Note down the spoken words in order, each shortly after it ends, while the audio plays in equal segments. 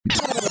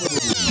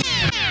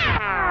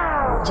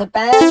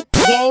Japan,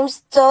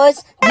 games,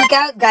 toys, Geek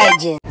Out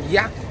Gaijin.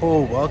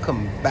 Yahoo!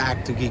 Welcome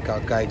back to Geek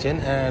Out Gaijin,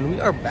 and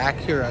we are back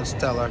here at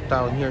Stellar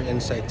Town here in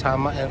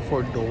Saitama. And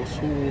for those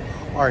who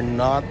are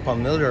not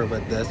familiar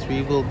with this,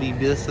 we will be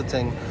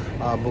visiting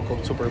Book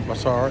of Super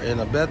Bazaar in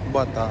a bit,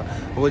 but I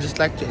would just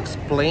like to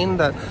explain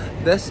that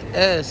this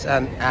is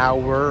an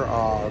hour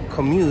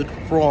commute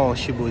from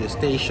Shibuya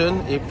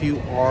Station. If you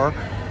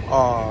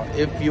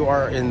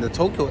are in the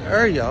Tokyo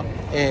area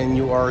and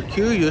you are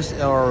curious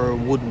or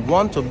would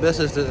want to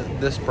visit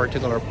this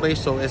particular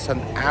place, so it's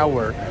an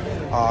hour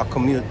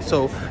commute.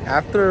 So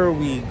after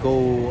we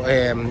go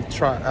and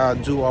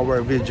do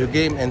our video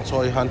game and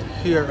toy hunt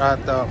here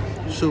at the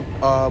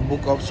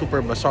Book of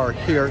Super Bazaar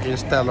here in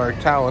Stellar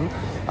Town,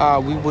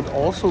 we would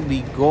also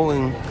be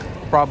going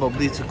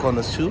probably to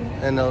Konosu,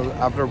 and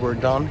after we're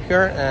done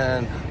here,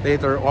 and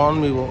later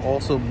on we will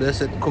also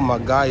visit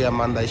Kumagaya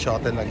Mandai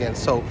Shoten again.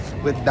 So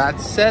with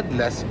that said,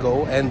 let's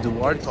go and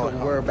do our toy.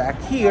 So we're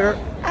back here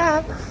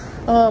at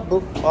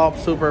Book of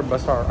Super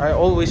Bazaar. I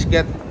always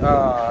get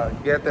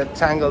it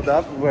tangled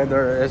up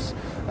whether it's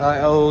I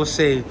always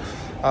say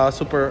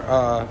Super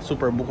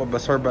Book of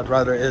Bazaar, but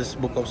rather is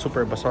Book of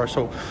Super Bazaar.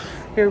 So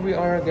here we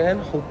are again.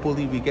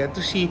 Hopefully we get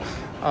to see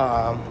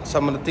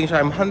some of the things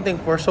I'm hunting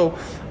for. So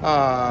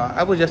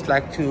I would just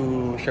like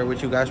to share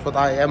with you guys what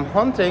I am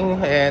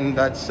hunting, and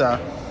that's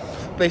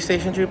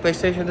PlayStation 3,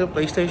 PlayStation 2,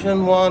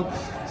 PlayStation 1,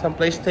 some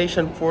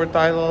PlayStation 4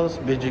 titles,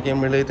 video game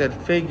related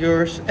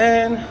figures,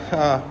 and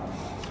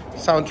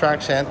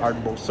soundtracks and art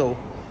books. So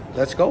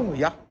let's go.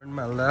 Yeah, in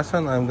my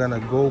lesson I'm gonna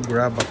go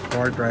grab a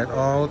card right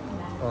out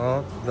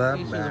of the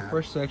bag. The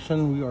first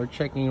section we are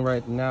checking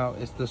right now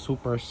is the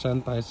Super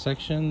Sentai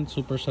section,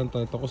 Super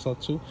Sentai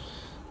Tokusatsu.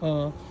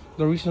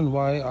 The reason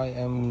why I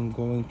am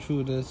going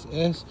through this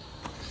is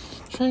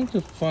trying to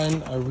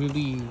find a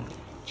really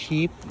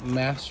cheap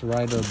Mask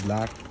Rider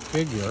black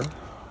figure,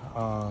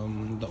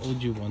 the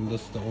OG one.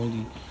 That's the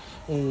only,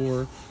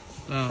 or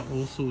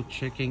also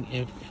checking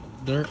if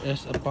there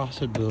is a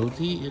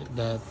possibility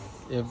that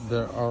if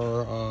there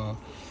are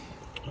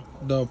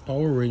the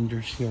Power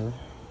Rangers here,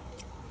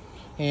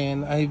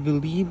 and I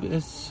believe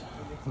it's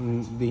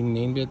they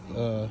named it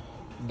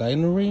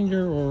Dino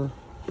Ranger or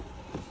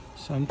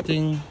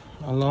something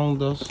along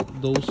those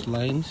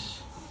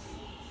lines,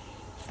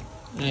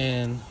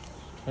 and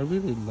I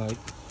really like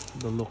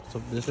the looks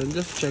of this. And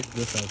just check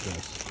this out,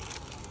 guys.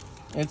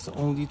 It's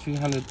only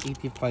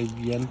 385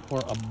 yen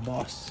for a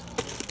boss.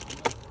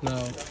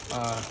 Now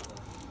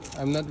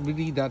I'm not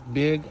really that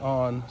big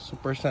on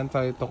Super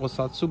Sentai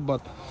Tokusatsu,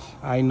 but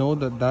I know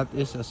that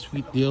is a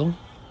sweet deal.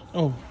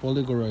 Oh,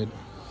 Polygoroid.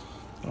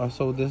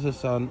 So this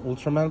is an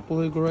Ultraman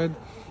Polygoroid.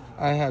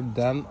 I have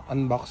done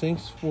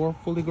unboxings for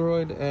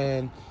Polygoroid,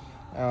 and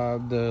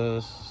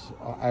the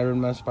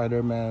Iron Man,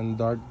 Spider-Man,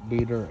 Darth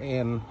Vader,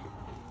 and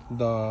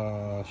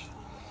the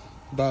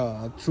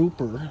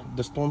Trooper,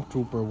 the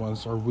Stormtrooper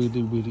ones are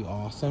really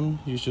awesome.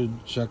 You should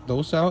check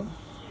those out.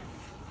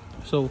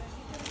 So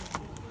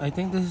I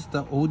think this is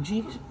the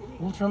OG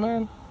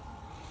Ultraman.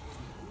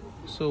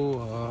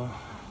 So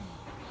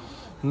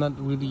not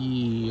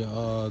really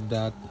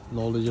that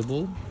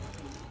knowledgeable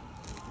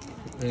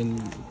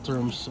in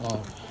terms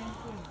of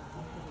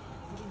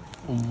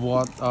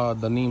what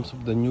the names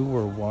of the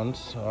newer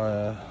ones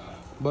are,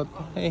 but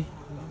hey,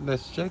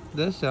 let's check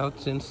this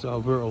out since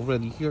we're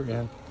already here,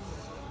 and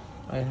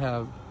I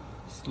have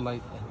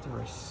slight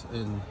interest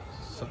in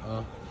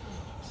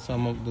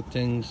some of the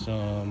things,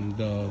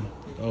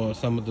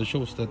 some of the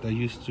shows that I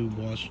used to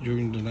watch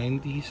during the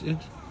 90s.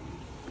 It's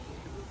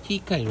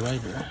Kikai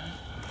Rider.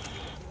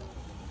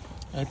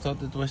 I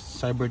thought it was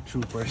Cyber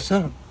Troopers.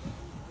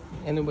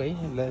 Anyway,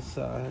 let's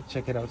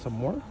check it out some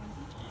more.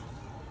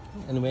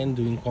 Anyway, I'm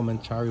doing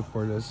commentary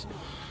for this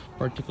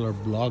particular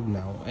blog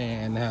now,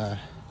 and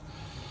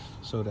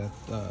so that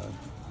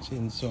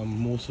since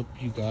most of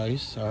you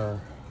guys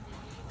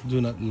do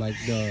not like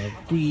the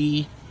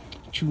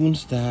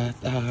pre-tunes that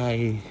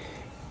I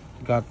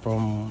got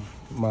from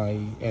my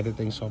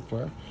editing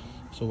software,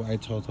 so I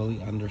totally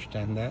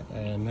understand that.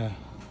 And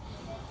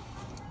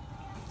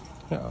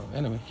yeah,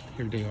 anyway,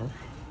 here they are.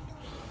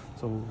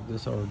 So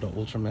these are the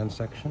Ultraman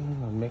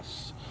section, a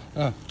mix.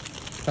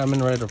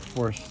 Kamen Rider, of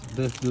course,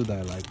 this dude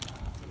I like,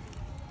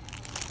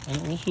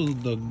 and also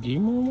the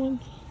gamer one.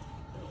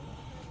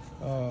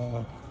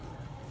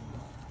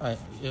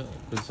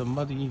 If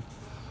somebody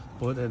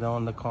put it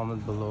on the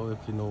comment below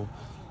if you know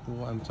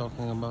who I'm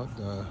talking about,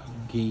 the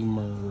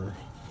gamer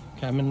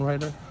Kamen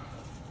Rider.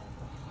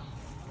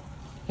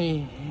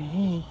 Hey.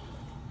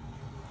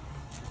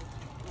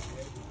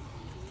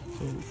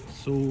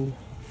 So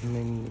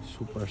many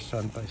Super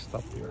Sentai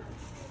stuff here.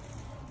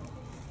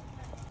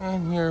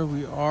 And here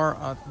we are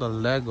at the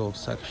Lego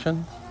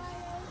section.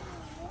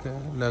 Okay,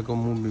 Lego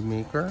Movie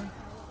Maker,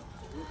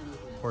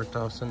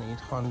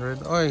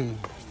 4,800. Oi,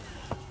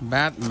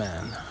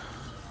 Batman.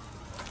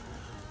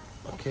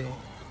 Okay,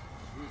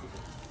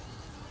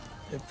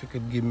 if you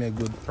could give me a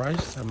good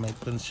price, I might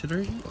consider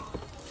it.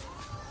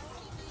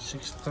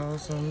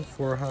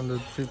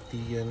 6,450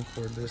 yen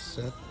for this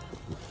set.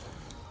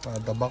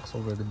 The box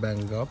already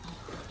banged up.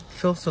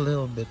 Feels a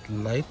little bit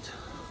light.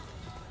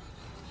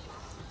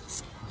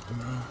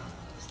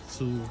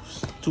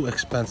 Too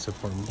expensive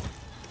for me.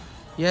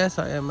 Yes,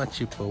 I am a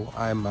cheapo.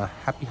 I'm a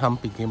happy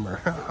humpy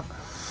gamer.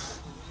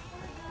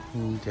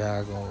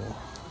 Ninjago.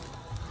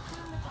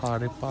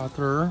 Harry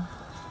Potter.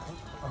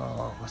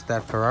 What's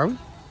that? Ferrari?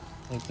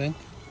 I think.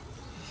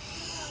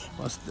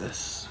 What's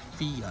this?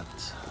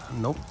 Fiat.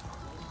 Nope.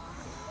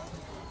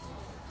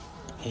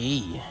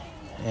 Hey.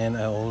 And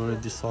I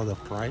already saw the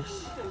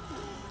price.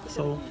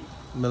 So,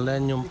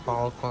 Millennium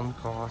Falcon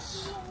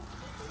costs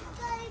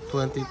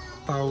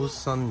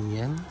 20,000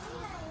 yen.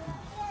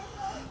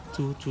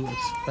 Too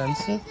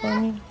expensive for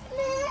me.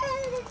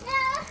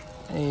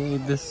 Hey,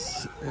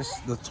 this is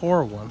the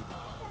Thor one.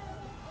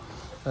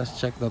 Let's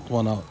check that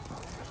one out.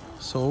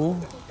 So,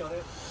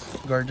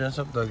 Guardians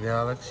of the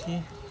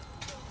Galaxy.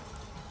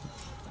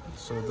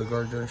 So the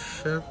Guardian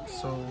ship.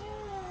 So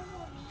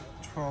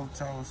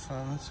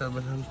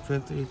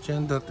 12,728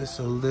 yen. That is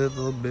a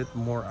little bit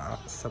more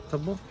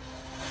acceptable.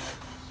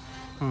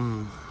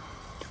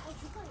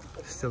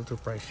 Still too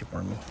pricey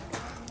for me.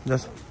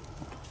 Just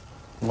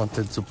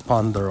wanted to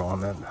ponder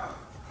on it.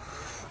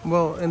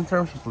 Well, in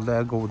terms of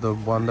Lego, the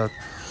one that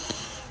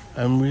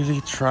I'm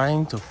really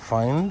trying to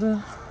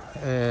find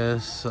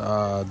is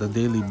the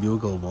Daily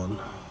Bugle one.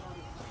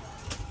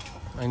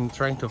 I'm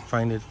trying to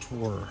find it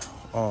for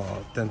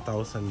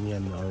 10,000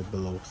 yen or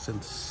below,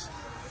 since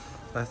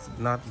that's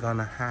not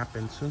gonna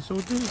happen soon. So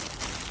they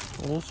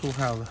also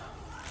have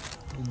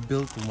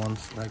built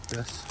ones like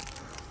this.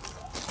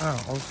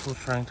 Also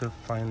trying to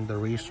find the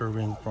Razor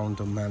Ring from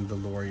the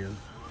Mandalorian.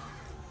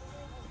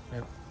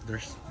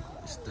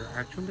 Is there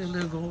actually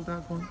Lego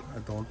that one? I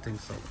don't think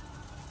so.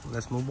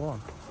 Let's move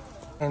on.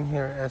 And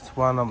here is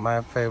one of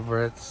my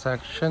favorite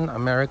section,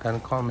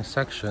 American comic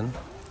section.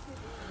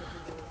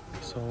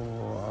 So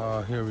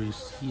here we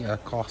see a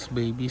Cos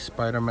Baby,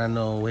 Spider-Man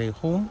No Way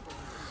Home.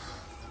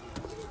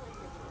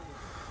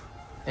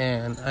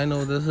 And I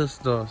know this is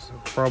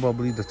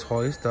probably the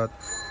toys that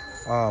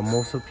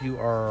most of you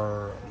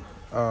are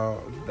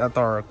that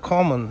are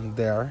common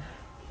there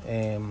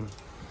in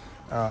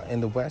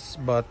the West,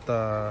 but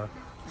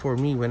for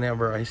me,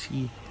 whenever I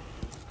see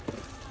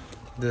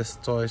this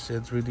toys,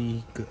 it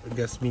really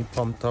gets me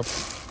pumped up.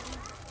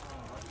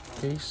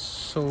 Okay,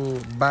 so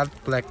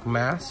Batfleck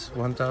mask,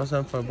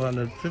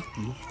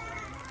 1,550.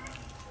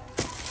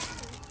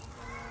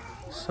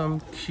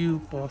 Some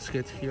cute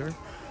basket here.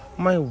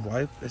 My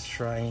wife is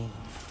trying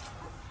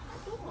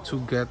to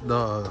get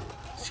the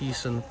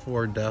season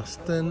 4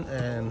 Dustin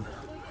and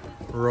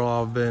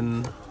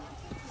Robin.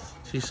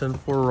 Season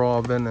 4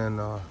 Robin, and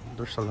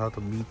there's a lot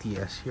of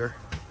BTS here.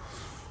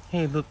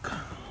 Hey, look.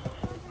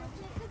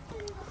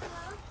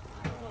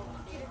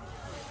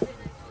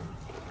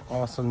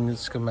 Awesome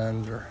News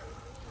Commander.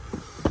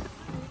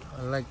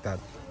 I like that.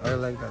 I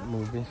like that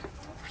movie.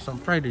 Some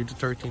Friday the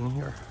 13th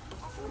here.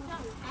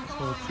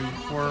 So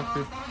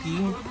 450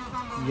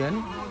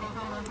 yen.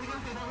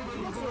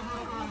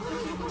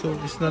 So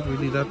it's not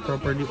really that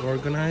properly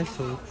organized.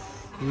 So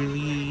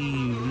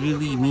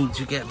really need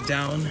to get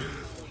down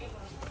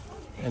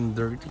and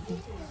dirty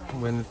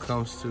when it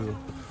comes to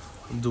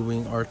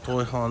doing our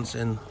toy hunts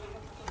and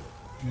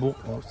book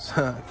outs.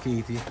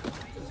 Katie.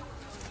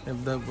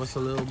 If that was a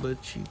little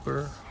bit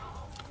cheaper,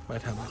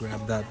 might have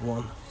grabbed that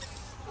one.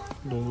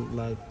 Don't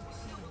like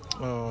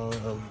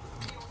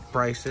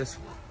prices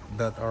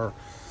that are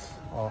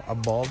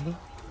above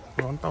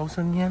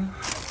 1,000 yen,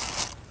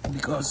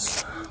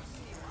 because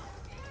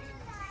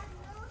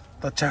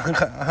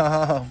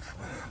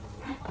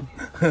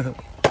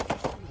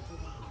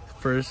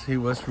first he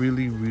was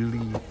really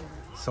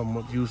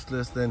somewhat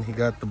useless, then he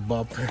got the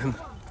bop in.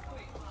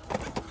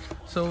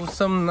 So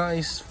some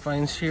nice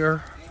finds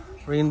here.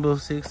 Rainbow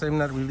Six. I'm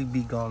not really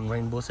big on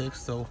Rainbow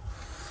Six, so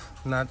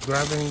not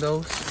grabbing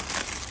those.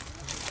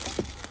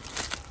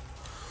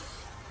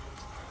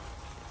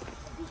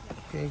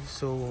 Okay,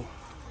 so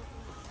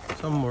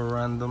some more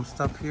random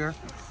stuff here.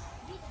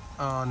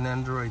 An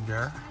Android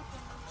there.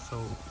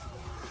 So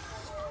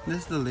this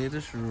is the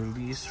latest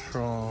release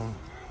from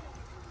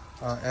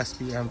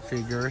SPM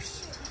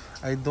Figures.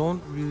 I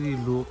don't really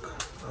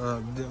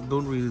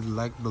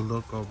like the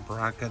look of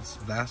Brackets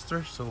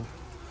Blaster, so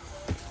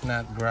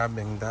not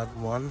grabbing that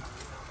one.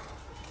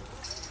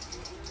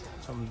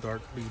 Some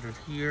Darth Vader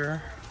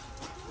here.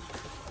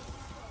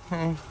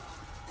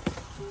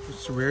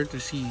 It's rare to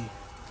see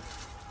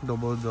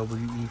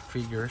WWE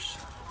figures.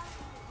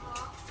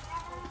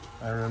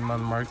 Iron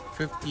Man Mark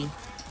 50.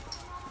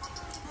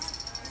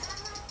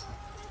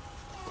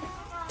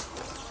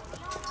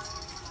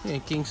 Hey,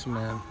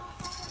 Kingsman.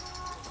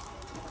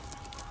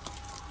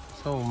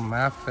 So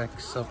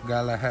Mafex of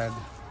Galahad,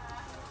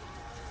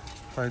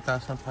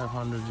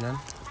 5,500 yen.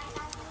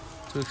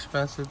 Too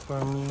expensive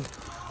for me.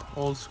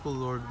 Old School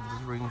Lord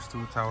of the Rings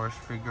 2 Towers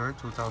figure,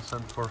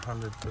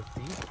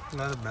 2,450.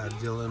 Not a bad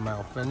deal in my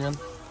opinion.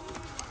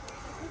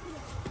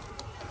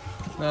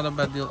 Not a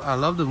bad deal. I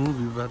love the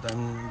movie, but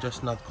I'm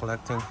just not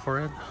collecting for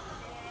it.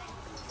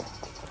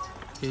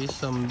 Okay,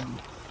 some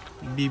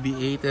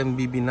BB8 and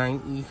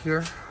BB9E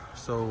here.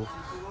 So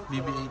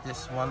BB8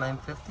 is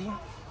 1950.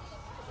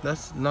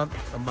 That's not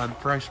a bad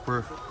price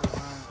for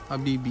a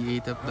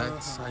BB8 of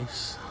that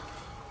size.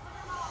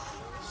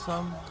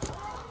 Some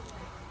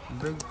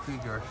big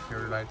figures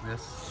here like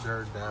this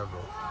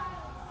Daredevil.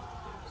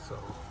 So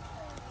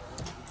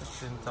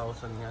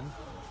 10,000 yen.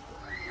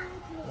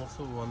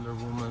 Also Wonder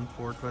Woman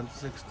for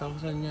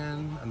 26,000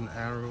 yen. An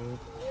Arrow.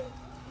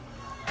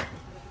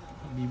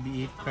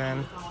 BB8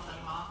 fan.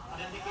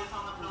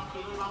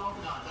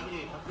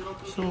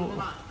 So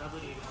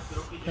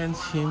can't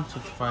seem to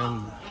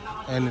find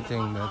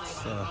anything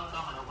that's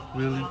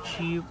really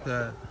cheap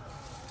that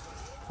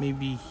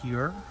maybe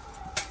here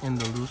in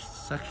the loose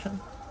section.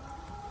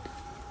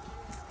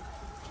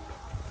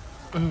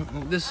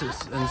 This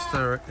is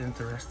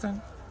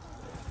interesting.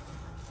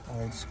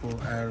 Old school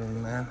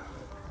Iron Man.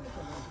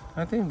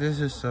 I think this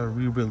is a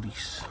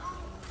re-release.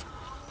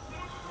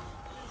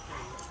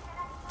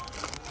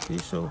 Okay,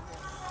 so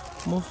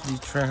mostly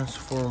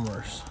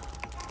Transformers.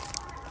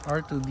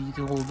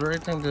 R2-D2 holder. I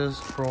think this is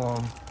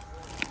from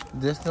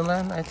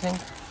Disneyland, I think.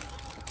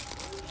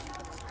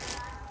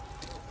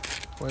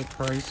 Quite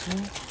pricey.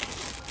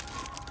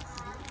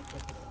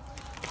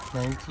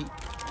 90.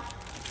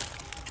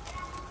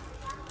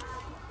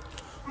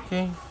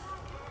 Okay.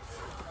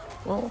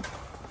 Well,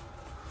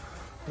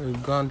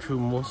 we've gone through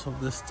most of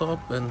this stuff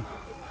and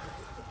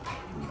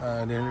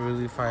I didn't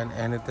really find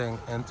anything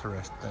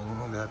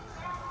interesting that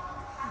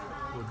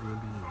would really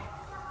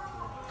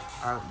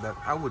that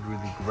I would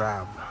really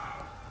grab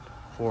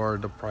for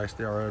the price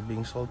they are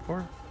being sold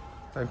for.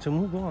 Time to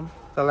move on.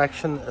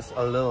 Selection is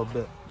a little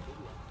bit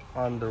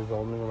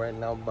underwhelming right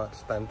now, but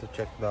it's time to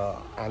check the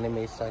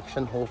anime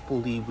section.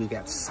 Hopefully we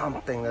get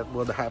something that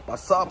would hype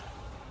us up.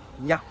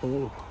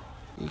 Yahoo!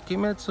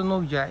 Kimetsu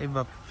no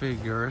Yaiba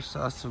figures,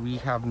 as we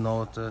have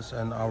noticed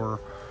in our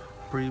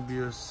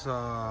previous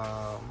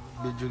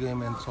video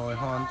game and toy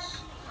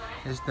hunts,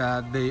 is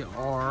that they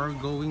are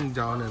going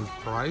down in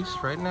price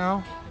right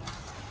now.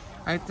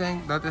 I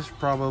think that is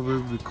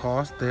probably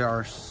because they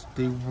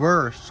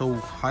were so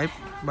hyped,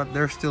 but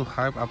they're still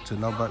hyped up to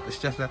now. But it's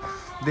just that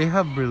they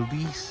have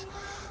released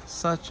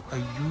such a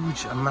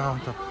huge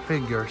amount of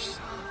figures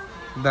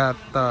that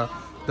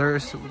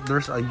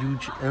there's a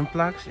huge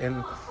influx,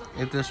 and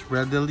it is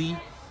readily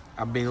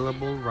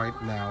available right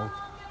now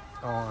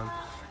on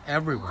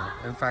everywhere.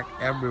 In fact,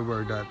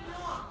 everywhere that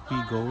we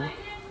go,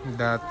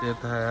 that it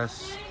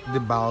has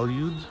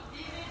devalued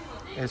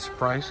its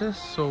prices.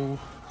 So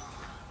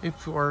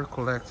if you are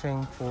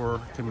collecting for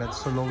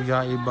Kimetsu no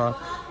Yaiba,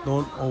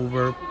 don't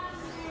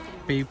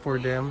overpay for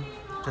them.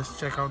 Just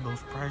check out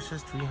those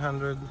prices.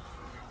 300.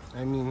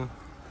 I mean,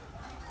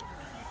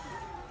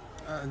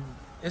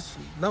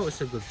 now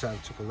it's a good time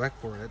to collect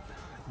for it.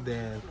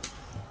 Then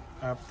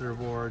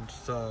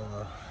afterwards,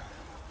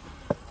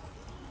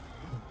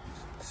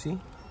 see,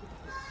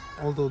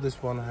 although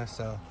this one has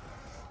a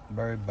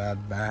very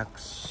bad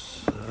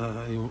backs,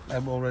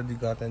 I've already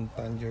gotten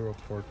Tanjiro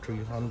for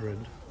 300.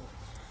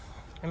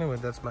 Anyway,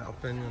 that's my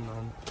opinion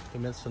on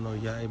Kimetsu no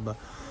Yaiba,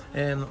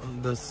 and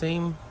the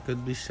same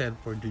could be said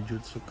for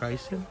Jujutsu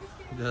Kaisen.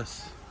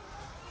 Just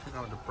check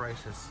out the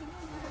prices.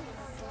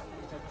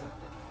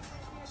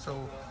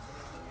 So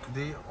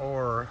they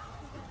are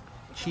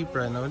cheap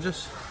right now.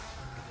 Just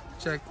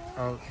check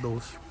out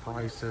those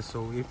prices.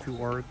 So if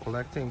you are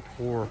collecting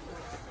for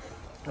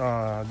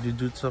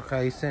Jujutsu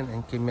Kaisen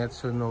and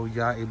Kimetsu no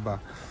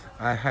Yaiba,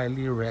 I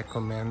highly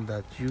recommend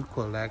that you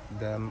collect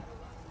them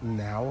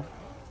now.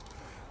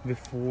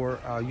 Before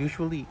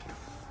usually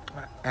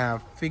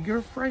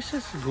figure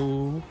prices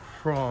go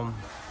from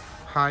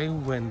high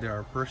when they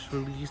are first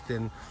released,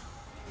 and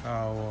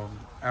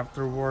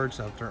afterwards,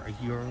 after a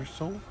year or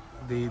so,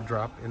 they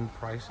drop in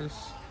prices,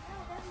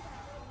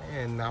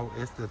 and now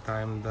is the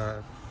time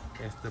that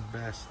is the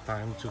best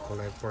time to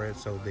collect for it.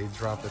 So they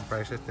drop in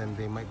prices, then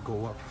they might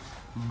go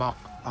back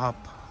up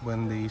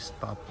when they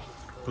stop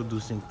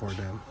producing for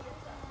them.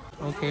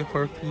 Okay,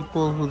 for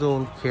people who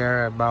don't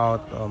care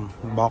about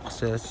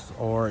boxes,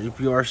 or if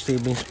you are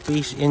saving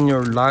space in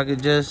your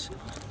luggages,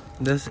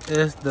 this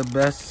is the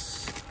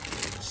best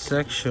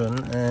section,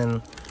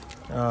 and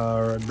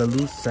the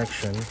loose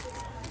section.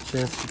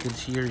 Since you can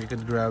see here, you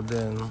can grab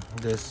them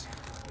this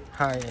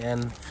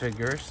high-end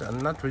figures,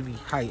 and not really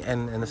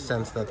high-end in the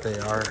sense that they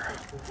are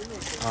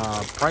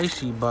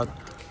pricey, but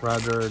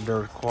rather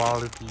their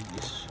quality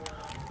is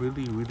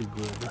really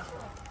good,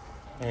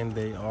 and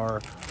they are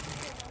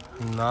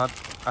not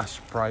as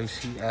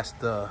pricey as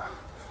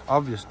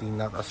obviously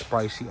not as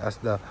pricey as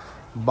the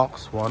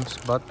box ones.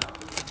 But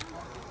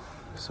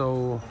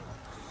so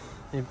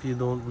if you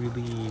aren't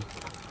really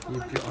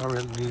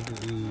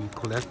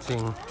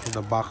collecting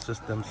the boxes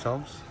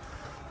themselves,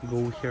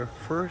 go here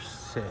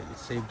first,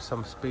 save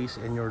some space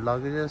in your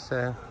luggages,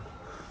 and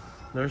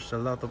there's a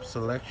lot of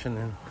selection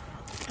in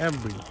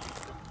every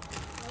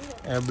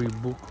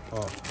book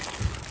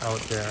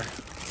out there.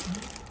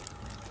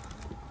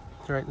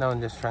 Right now I'm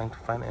just trying to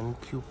find any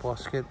cute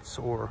pockets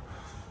or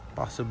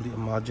possibly a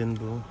Majin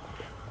Buu.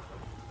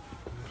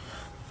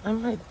 I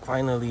might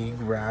finally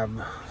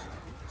grab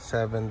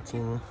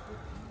 17.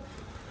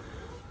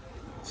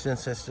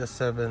 Since it's just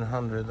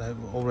 700, I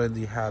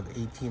already have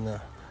 18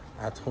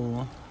 at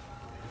home.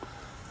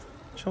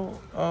 So,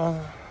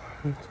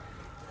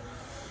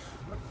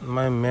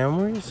 my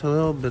memory is a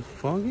little bit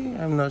foggy.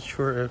 I'm not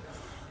sure if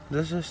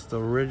this is the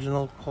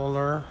original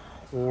color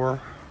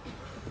or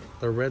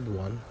the red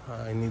one.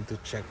 I need to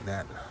check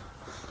that.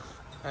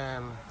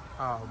 And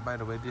by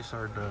the way, these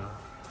are the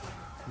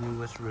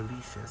newest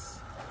releases.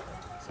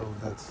 So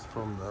that's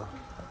from the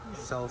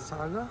Cell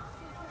Saga.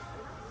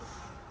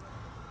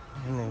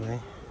 Anyway,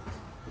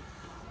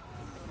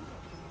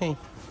 hey,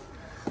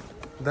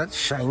 that's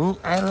shiny.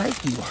 I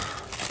like you.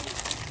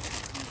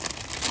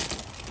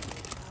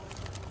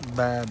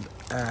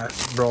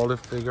 Badass brawler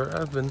figure.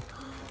 I've been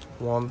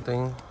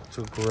wanting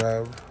to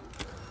grab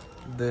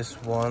this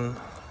one.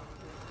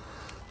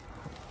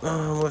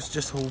 I was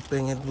just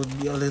hoping it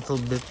would be a little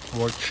bit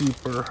more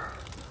cheaper.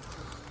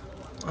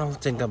 I'll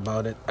think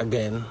about it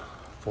again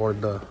for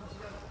the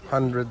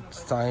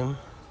 100th time.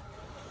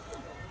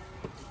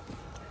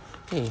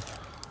 Hey,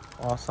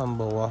 awesome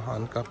boa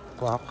handcuff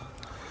clock.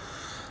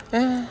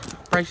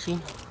 Pricey.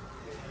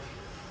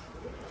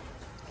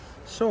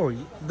 Sorry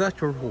that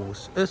your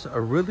host is a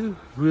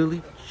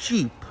really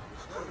cheap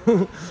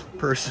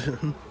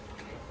person.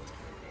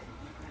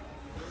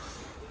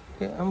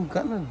 Yeah, I'm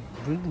gonna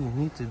really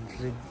need to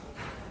dig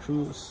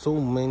through so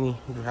many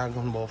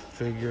Dragon Ball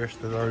figures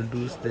that are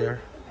loose there.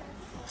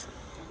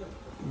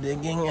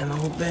 Digging and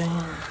hoping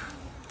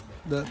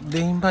that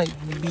they might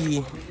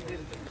be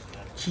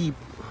cheap.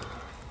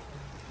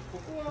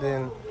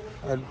 Then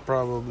I'd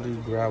probably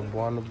grab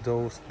one of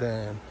those,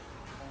 then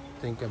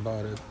think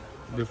about it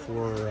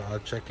before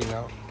checking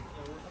out.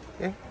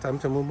 Okay, time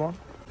to move on.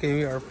 Okay,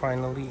 we are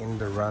finally in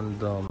the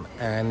random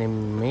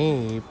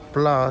anime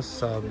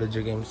plus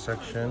video game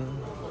section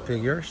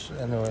figures.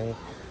 Anyway,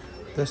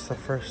 this is the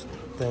first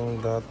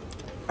thing that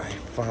I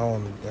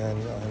found, and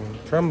I'm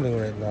trembling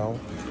right now.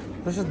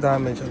 There's a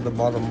damage at the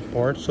bottom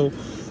part. So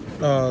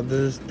this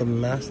is the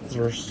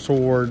Master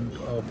Sword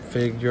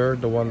figure,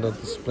 the one that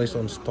is placed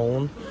on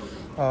stone.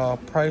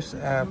 Price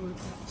at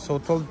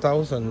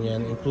 12,000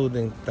 yen,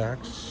 including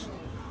tax.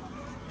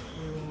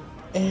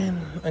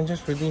 And I'm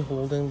just really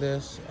holding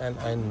this, and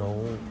I know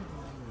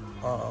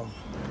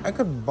I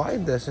could buy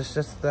this. It's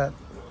just that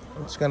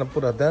it's gonna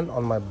put a dent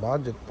on my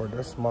budget for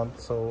this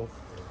month. So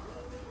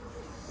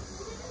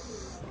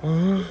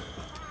you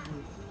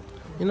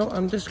know,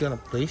 I'm just gonna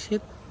place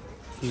it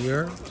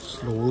here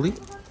slowly.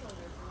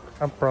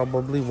 I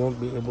probably won't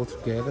be able to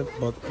get it,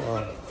 but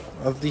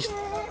at least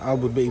I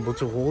would be able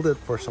to hold it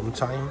for some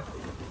time.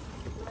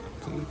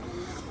 Okay.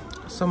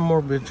 Some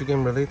more video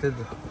game related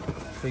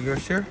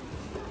figures here.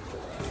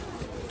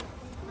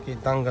 Okay,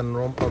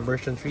 Danganronpa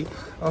version 3.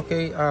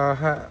 Okay,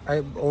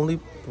 I've only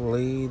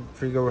played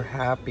Trigger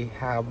Happy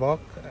Havoc,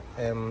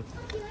 and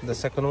the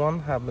second one.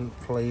 Haven't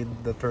played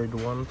the third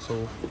one,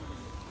 so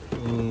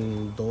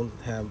don't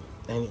have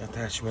any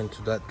attachment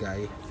to that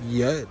guy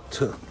yet.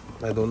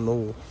 I don't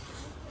know.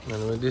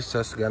 Anyway, this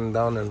has gone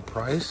down in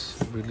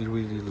price.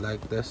 Really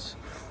like this.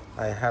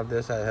 I have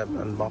this. I have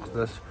unboxed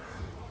this.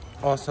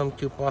 Awesome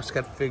cute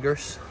basket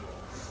figures.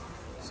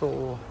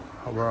 So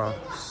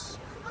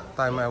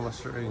time I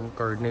was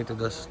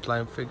reincarnated as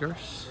slime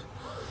figures.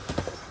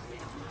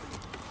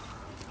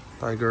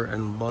 Tiger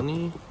and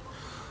Bunny.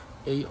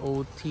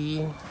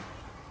 AOT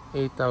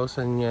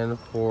 8,000 yen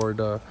for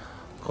the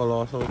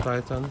Colossal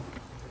Titan.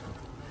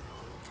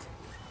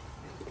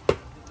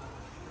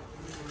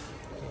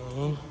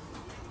 Okay.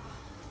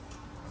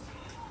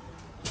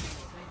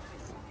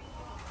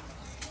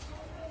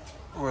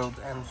 World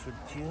Ends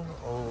With You.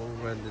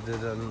 Already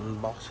did an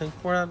unboxing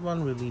for that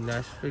one. Really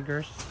nice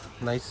figures.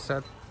 Nice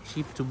set.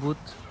 Cheap to boot.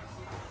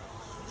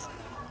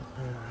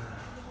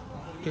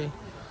 Okay.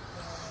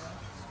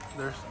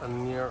 There's a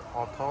near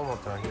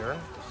automata here.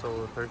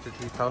 So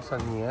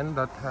 33,000 yen.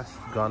 That has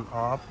gone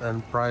up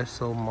and priced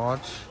so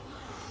much.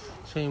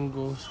 Same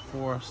goes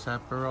for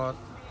Sephiroth.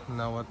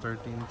 Now at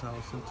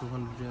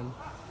 13,200 yen.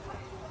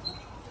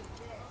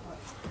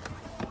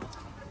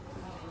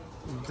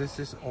 This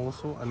is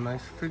also a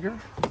nice figure.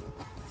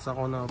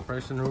 Sakuna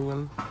Person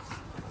Ruin.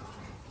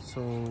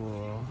 So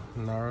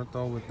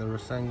Naruto with the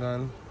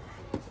Rasengan.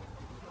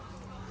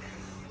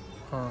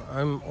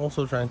 I'm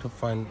also trying to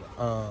find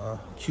a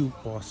cute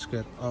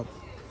basket of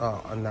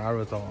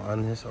Naruto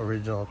on his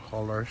original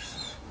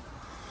colors.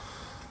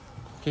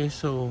 Okay,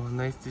 so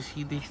nice to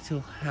see they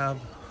still have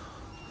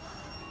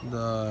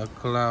the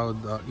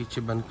Cloud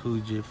Ichiban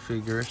Kuji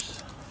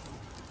figures.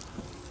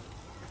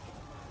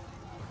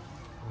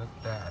 Look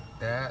at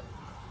that.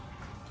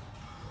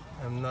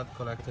 I'm not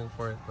collecting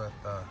for it, but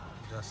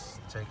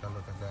just take a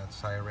look at that.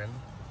 Siren.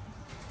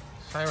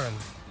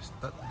 Is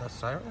that the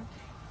Siren?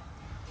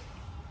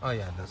 Oh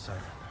yeah, that's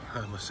Siren.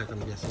 I was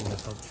second guessing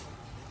myself.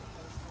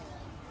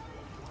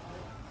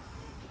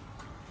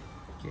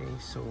 Okay,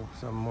 so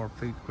some more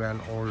Fate Grand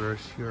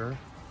Orders here.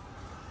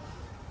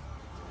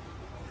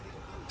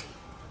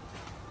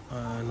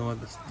 And what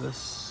is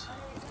this?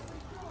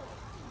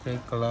 Okay,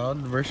 Cloud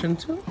version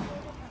 2.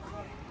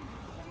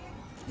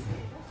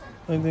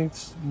 I think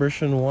it's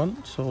version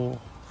 1, so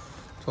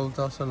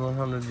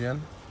 12,100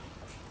 yen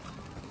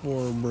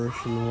for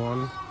version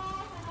 1.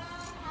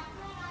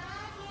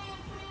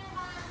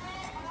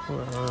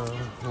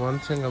 One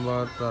thing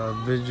about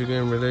video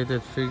game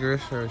related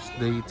figures is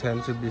they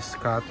tend to be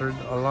scattered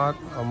a lot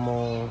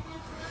among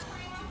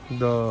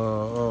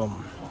the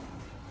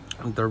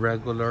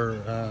regular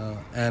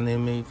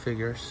anime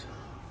figures.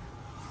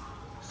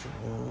 So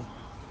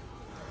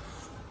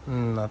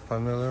not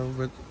familiar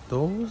with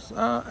those.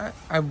 I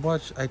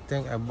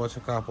think I watched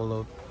a couple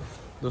of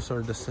those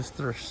are the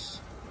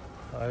sisters.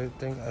 I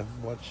think I've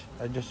watched.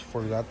 I just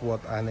forgot what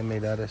anime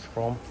that is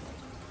from.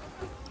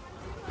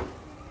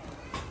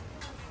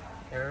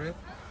 Eric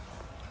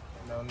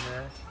down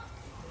there.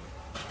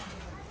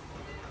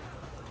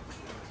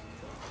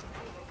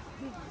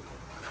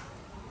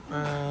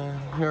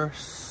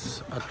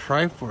 Here's a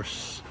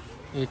Triforce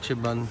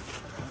Ichiban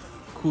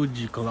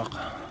Kuji clock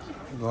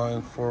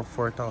going for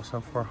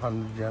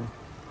 4,400 yen.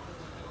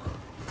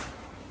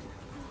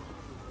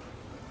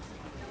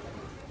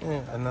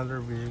 And another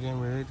video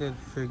game related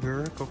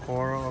figure,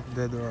 Kokoro of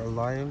Dead or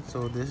Alive.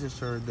 So this is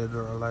her Dead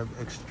or Alive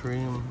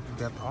Extreme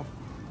Get Up.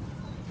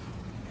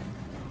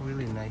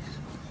 Really nice.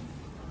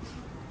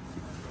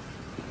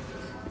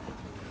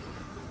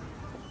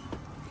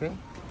 Okay,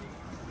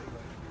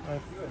 I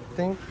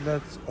think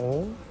that's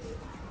all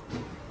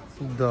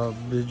the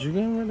video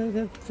game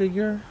related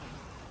figure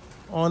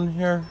on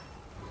here.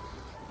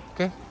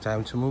 Okay,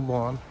 time to move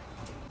on.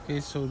 Okay,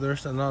 so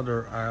there's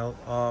another aisle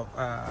of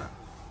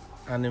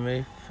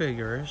anime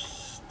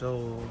figures.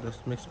 So this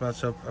mixed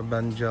match of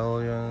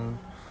Evangelion,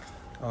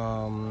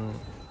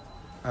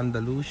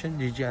 Andalusian,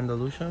 GG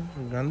Andalusian,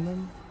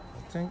 Gundam,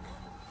 I think.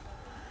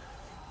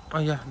 Oh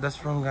yeah, that's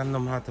from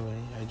Gundam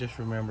Hathaway. I just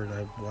remembered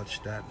I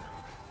watched that.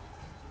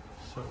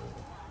 So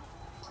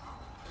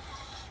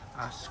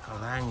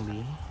Asuka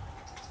Langley.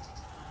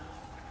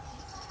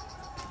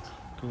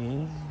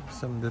 Okay,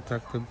 some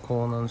Detective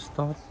Conan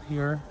stuff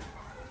here.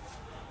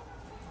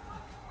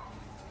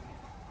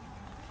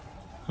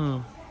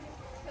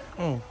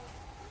 Oh,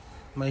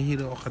 My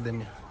Hero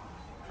Academia.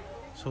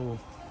 So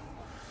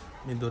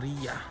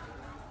Midoriya,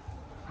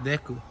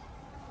 Deku,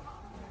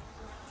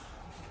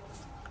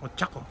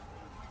 Ochako,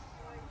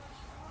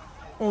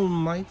 All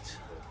Might.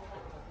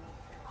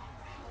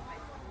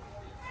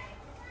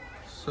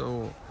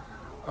 So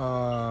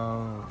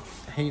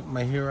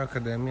My Hero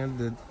Academia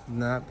did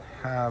not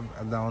have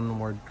a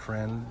downward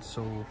trend,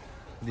 so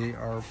they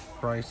are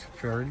priced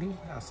fairly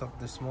as of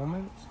this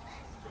moment.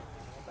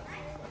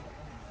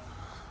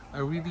 I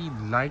really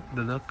like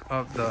the look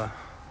of the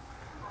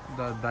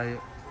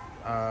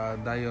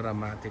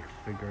dioramatic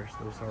figures.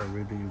 Those are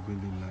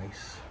really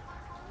nice.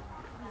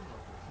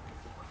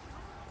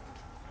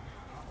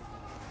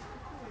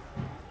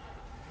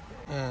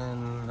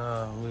 And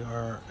we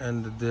are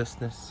in the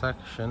Disney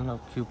section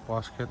of Q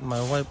Basket. My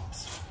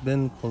wife's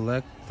been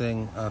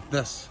collecting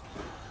this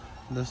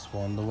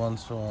one, the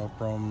ones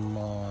from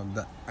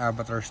the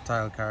Avatar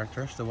style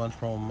characters, the ones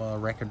from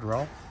Wreck-It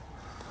Ralph.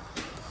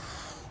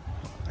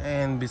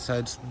 And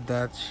besides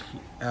that,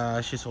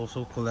 she's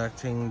also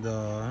collecting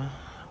the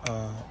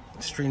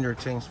Stranger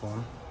Things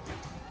one.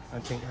 I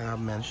think I have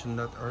mentioned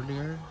that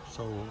earlier.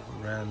 So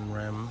Ren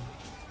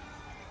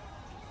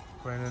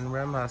and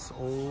Rem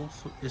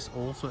is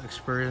also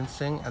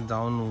experiencing a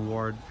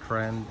downward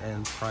trend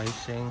in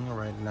pricing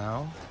right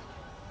now.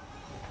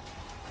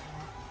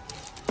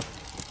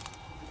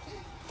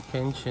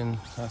 Kenshin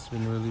has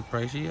been really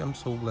pricey. I'm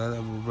so glad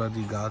I've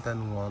already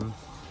gotten one.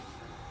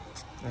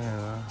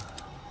 Yeah.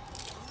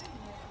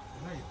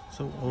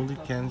 So only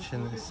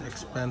Kenshin is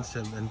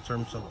expensive in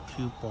terms of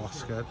Q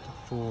Basket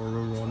for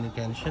Rurouni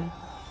Kenshin.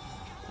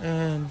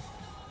 And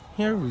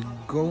here we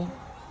go.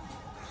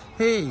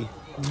 Hey,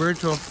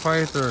 Virtual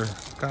Fighter,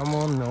 come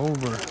on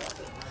over.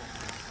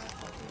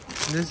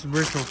 This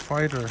Virtual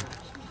Fighter,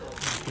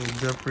 okay,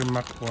 Jeffrey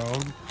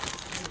McWeld.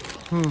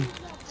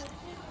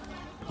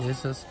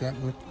 This has got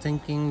me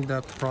thinking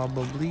that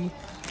probably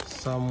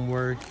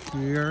somewhere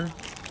here,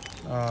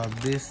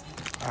 this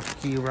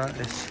Akira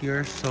is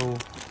here. So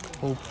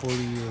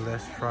hopefully,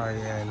 let's try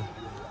and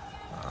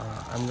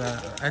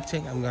I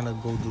think I'm gonna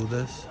go do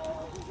this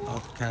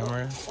off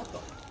camera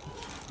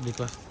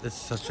because it's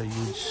such a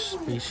huge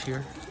space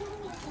here.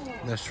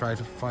 Let's try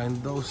to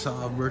find those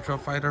Virtual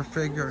Fighter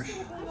figures.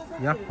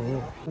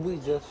 Yahoo! We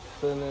just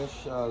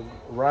finished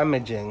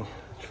rummaging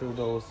through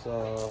those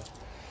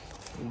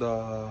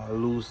the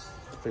loose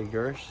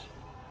figures,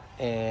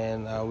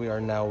 and we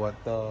are now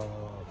at the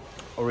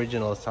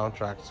original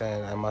soundtracks.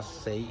 And I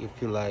must say,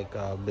 if you like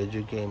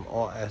video game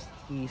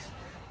OSTs,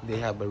 they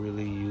have a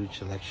really huge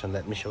selection.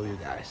 Let me show you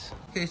guys.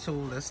 Okay, so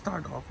let's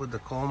start off with the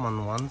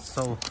common ones.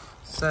 So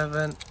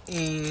 7,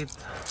 8,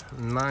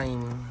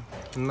 9.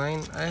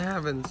 I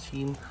haven't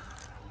seen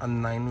a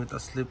 9 with a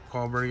slip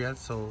cover yet,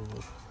 so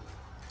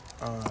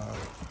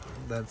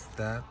that's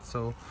that.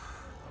 So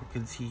you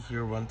can see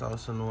here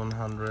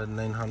 1100,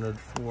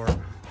 904,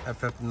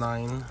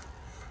 FF9,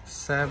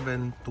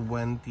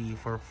 720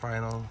 for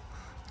final.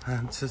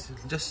 And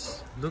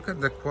just look at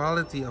the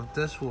quality of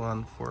this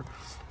one for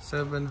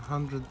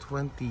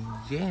 720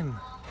 yen.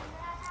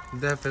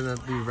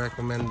 Definitely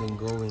recommending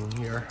going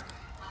here.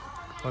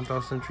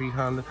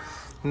 1,300.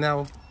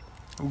 Now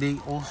they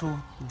also,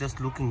 just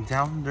looking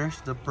down,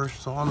 there's the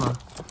Persona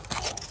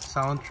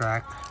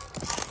soundtrack.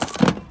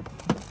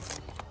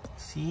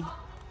 See,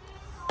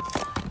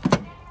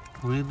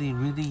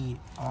 really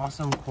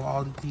awesome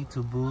quality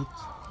to boot.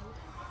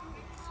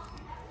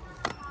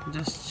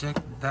 Just check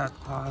that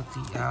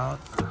quality out.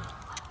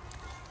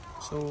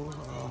 So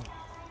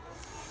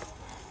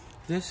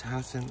this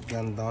hasn't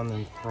gone down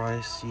in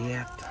price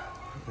yet,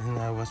 and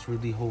I was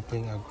really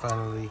hoping I'd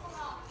finally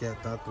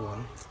get that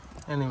one.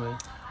 Anyway,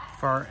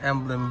 Fire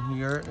Emblem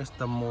here is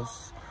the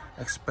most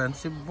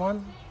expensive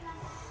one,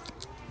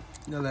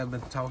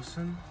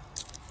 11,000.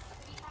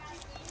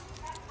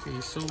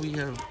 Okay, so we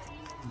have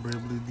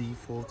Bravely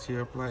Default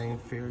here, Flying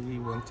Fairy,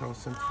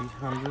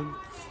 1,300.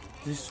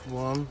 This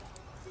one,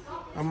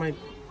 I might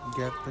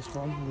get this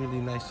one.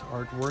 Really nice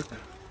artwork.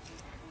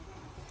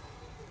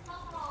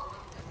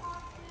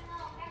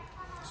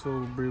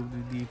 So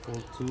Bravely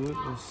Default 2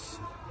 is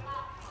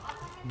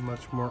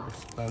much more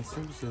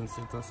expensive since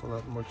it has a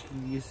lot more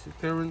tedious.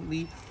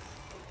 Currently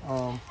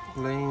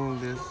playing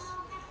this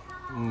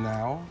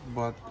now,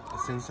 but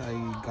since I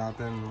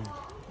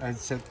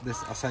set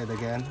this aside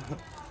again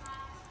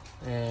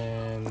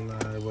and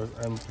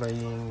I'm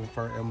playing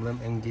Fire Emblem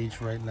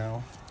Engage right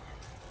now.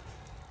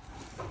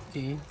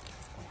 Okay,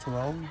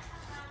 12.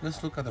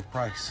 Let's look at the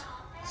price.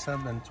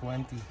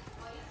 720.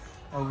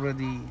 I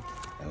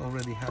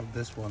already have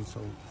this one,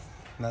 so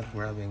not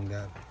grabbing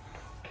that.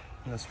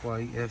 That's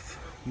why if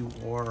you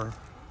are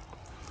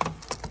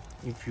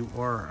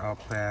a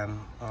fan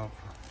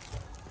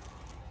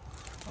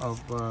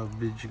of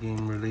video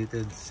game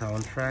related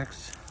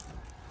soundtracks,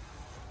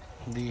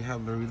 they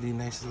have a really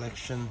nice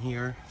selection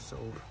here. So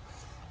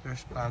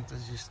there's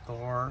Fantasy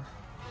Star,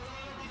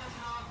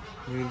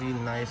 really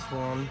nice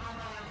one.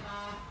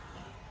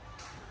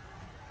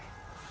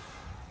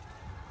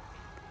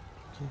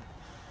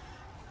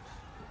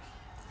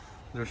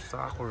 There's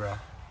Sakura.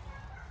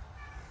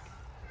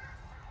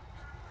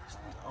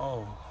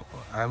 Oh,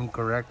 I'm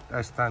correct.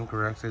 I stand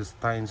corrected.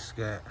 Steins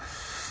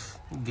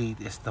Gate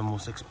is the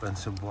most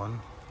expensive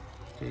one.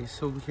 Okay,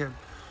 so we have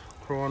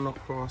Chrono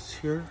Cross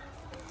here.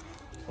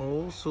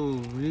 Also,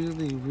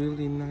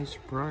 really nice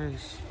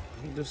price.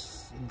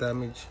 Just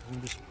damage in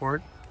this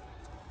part.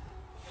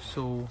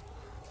 So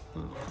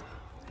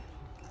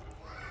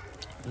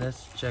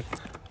let's check.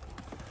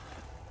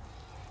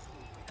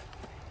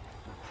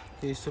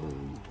 Okay, so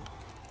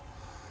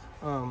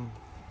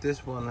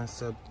this one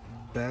has a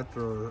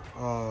better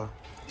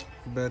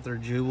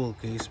jewel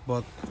case,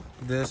 but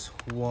this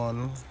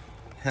one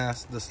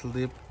has the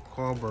slip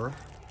cover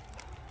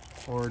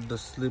or the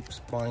slip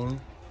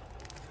spine.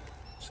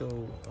 So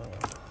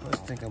let's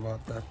think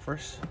about that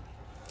first.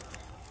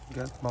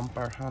 Got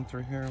Vampire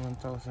Hunter here,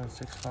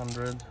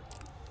 1,600,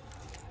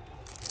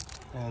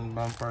 and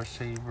Vampire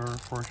Saver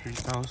for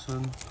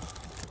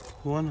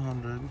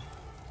 3,100.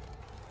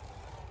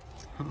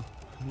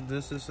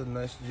 This is a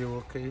nice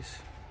jewel case.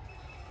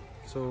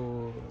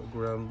 So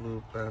Grand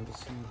Blue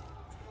Fantasy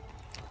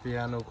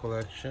Piano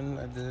Collection.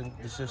 I think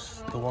this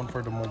is the one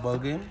for the mobile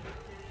game.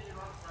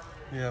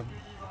 We have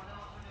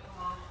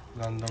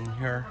Gundam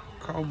here.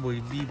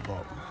 Cowboy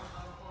Bebop.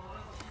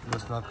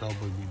 That's not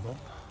Cowboy Bebop.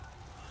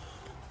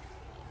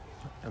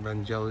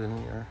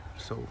 Evangelion here.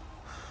 So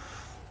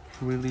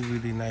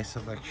really nice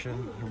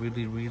selection.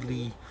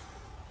 Really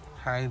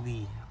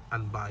highly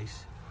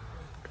advised.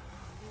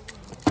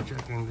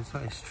 Checking this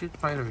out. Street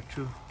Fighter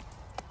 2.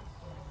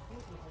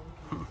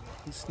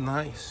 It's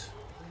nice.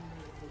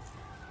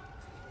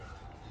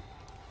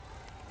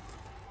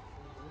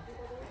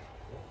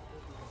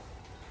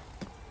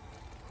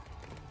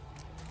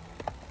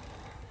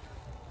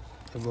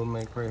 Devil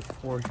May Cry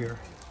 4 here.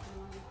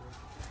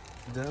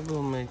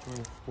 Devil May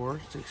Cry 4,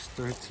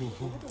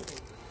 630.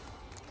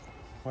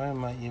 Why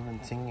am I even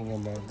thinking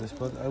about this?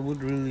 But I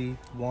would really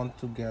want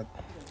to get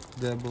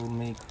Devil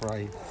May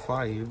Cry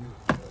 5.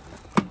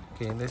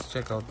 Okay, let's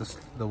check out this.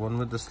 The one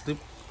with the slip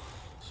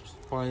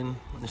spine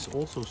is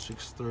also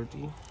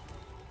 630.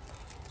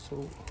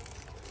 So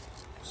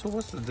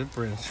what's the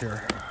difference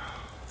here?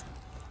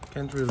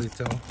 Can't really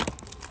tell.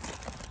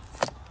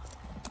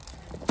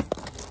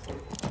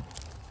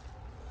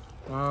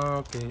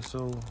 Okay,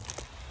 so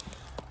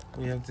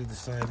we have to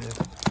decide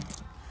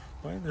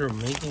why they're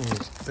making me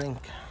think.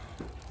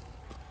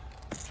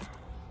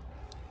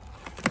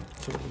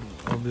 So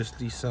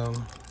obviously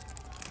some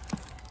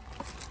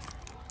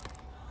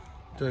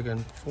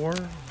Dragon 4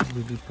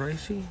 really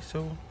pricey,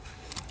 so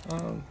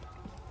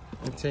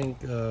I think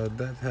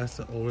that has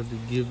already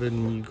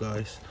given you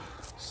guys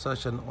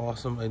such an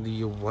awesome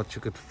idea of what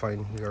you could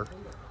find here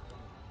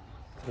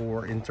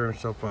for in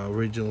terms of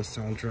original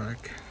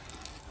soundtrack.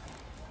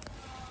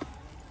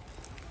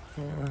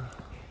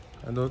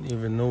 I don't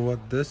even know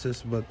what this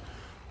is, but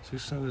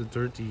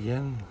 630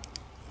 yen.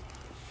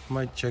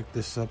 Might check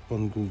this up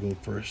on Google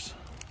first.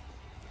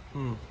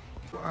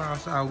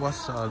 As I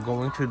was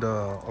going to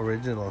the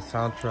original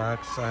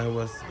soundtracks,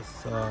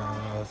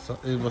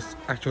 it was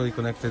actually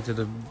connected to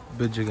the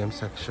video game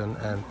section,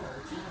 and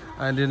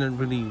I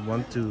didn't really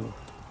want to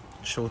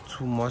show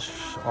too much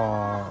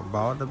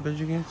about the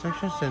video game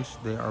section since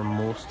they are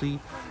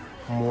mostly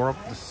more of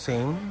the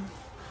same.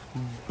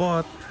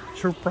 But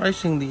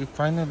surprisingly,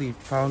 finally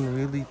found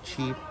really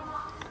cheap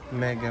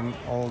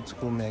old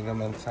school Mega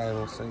Man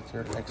titles like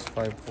here,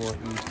 X5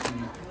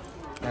 480,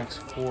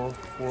 X4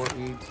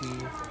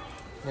 480,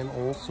 and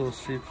also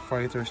Street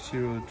Fighter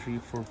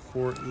 03 for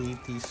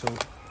 480. So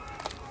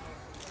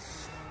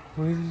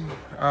really,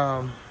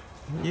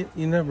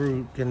 you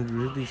never can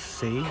really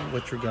say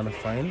what you're gonna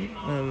find,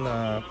 and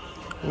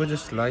we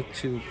just like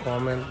to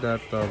comment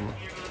that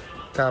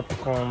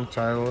Capcom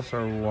titles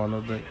are one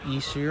of the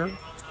easier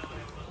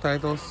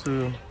titles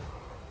to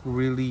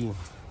really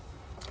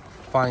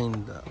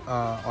find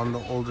on the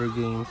older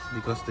games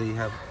because they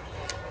have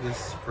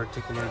this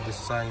particular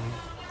design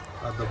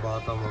at the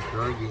bottom of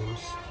their games.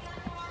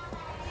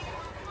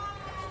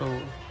 So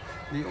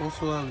they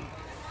also have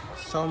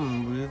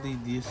some really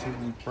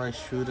decently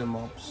priced shoot 'em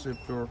ups if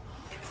you're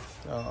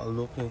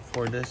looking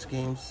for this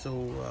game.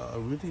 So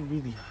I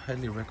really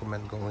highly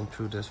recommend going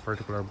through this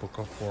particular book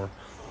of for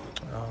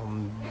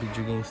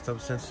video game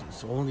stuff since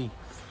it's only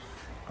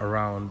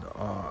around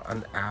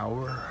an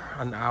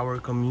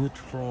hour commute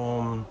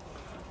from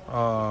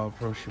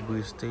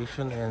Shibuya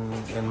Station, and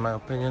in my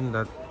opinion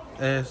that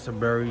is a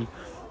very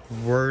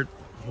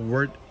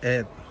worth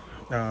it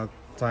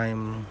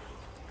time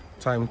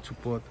to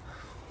put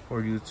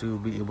for you to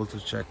be able to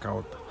check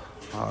out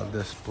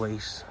this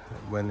place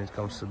when it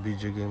comes to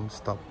video game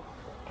stuff.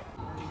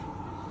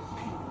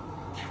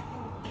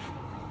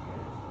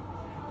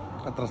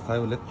 Atras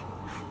tayo ulit.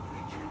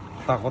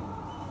 Takot.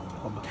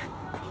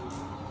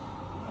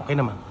 Okay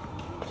naman.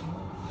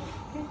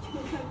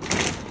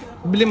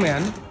 Bili mo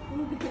yan?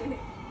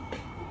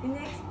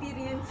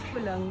 In-experience ko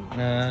lang.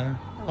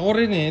 Ako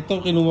rin eh.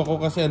 Ito kinuha ko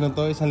kasi ano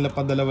to, isang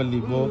lapad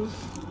 2,000.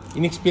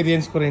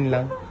 In-experience ko rin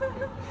lang.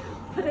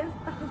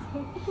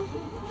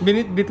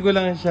 Binit-bit ko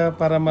lang siya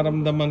para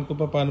maramdaman ko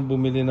pa paano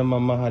bumili ng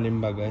mamahaling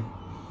bagay.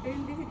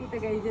 Ayun din si Tita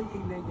Gay dyan,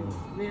 tignan nyo.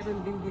 Meron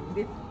din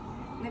bit-bit.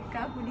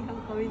 Nagkapulihan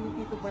kami ni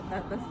Tito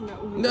Patatas na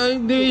uwi.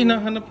 Hindi,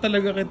 hinahanap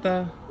talaga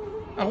kita.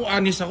 Ako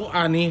anis.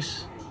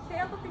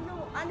 Kaya ako tignan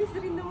mo, anis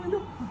rin naman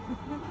ako.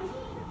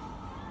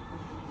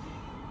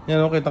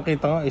 Yan o,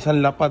 kita-kita nga, isang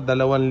lapad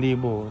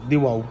 2,000. Di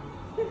wow.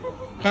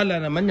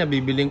 Kala naman niya,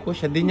 bibiling ko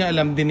siya. Di niya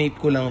alam, dinate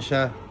ko lang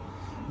siya.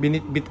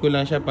 Binit-bit ko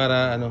lang siya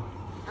para ano.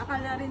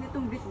 Akala rin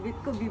itong bit-bit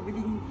ko,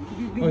 bibiling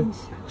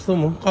siya. Gusto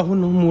mo? Kahon,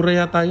 no? Mura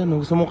yata yan.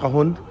 No? Gusto mo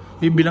kahon?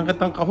 Bibilang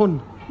kitang kahon.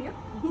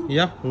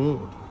 Yeah.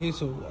 Okay,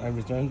 so I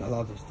returned a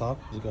lot of stuff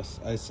because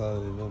I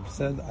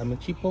said I'm a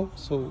cheapo.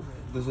 So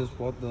this is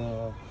what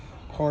the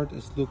cart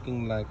is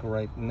looking like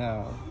right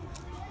now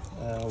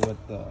with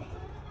the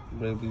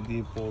Bravely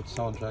Default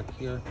soundtrack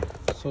here.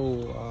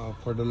 So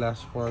for the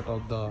last part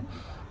of the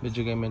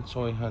video game and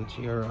toy hunt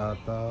here at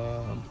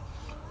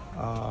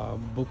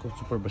Book of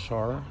Super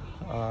Bazaar,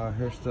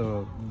 here's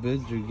the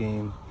video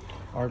game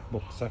art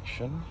book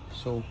section.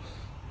 So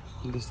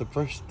this is the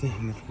first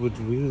thing that would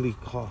really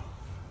cost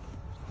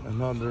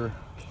another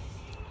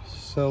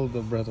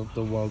Zelda Breath of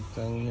the Wild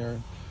thing here.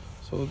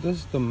 So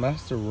this is the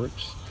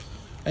Masterworks.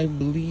 I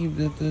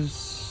believe that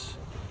is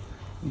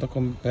the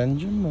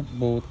compendium of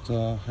both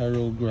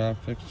Hyrule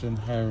Graphics and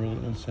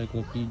Hyrule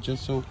Encyclopedia.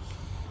 So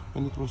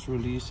when it was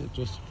released, it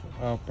was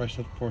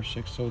priced at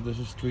 $4,600. So this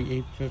is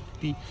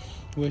 $3,850,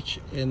 which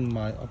in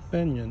my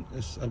opinion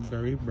is a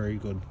very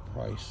good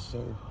price.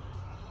 So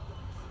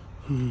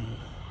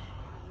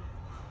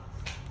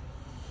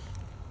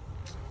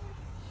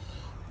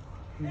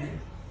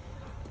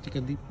take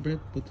a deep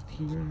breath, put it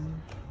here.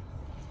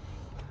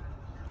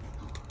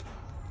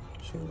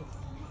 So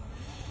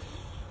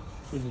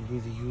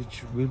really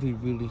huge,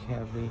 really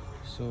heavy.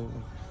 So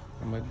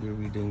I might be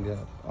reading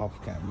that off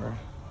camera.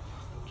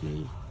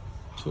 Okay,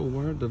 so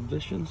what are the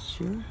visions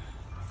here?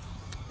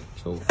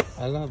 So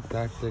I love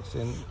Tactics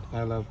and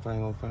I love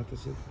Final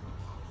Fantasy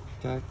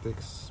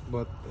Tactics,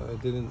 but I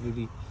didn't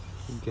really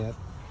get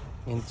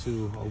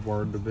into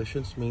War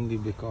Divisions mainly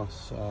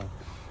because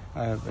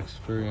I have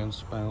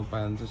experienced Final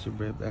Fantasy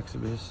Brave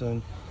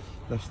Exhibition.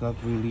 That's not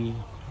really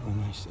a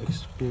nice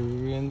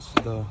experience.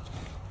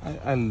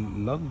 I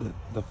loved it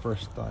the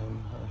first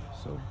time.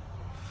 So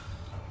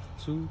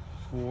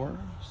 2-4.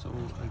 So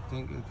I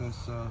think it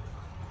has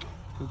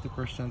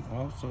 50%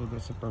 off. So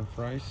that's a per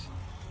price.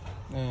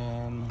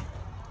 And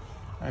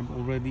I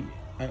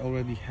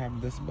already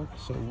have this book.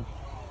 So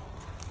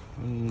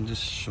I'm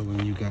just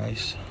showing you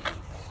guys.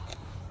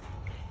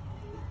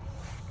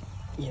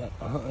 Yeah,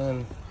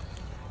 and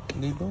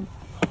they don't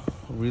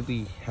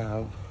really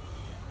have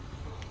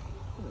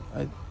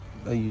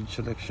a huge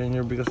selection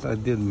here because I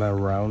did my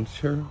rounds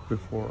here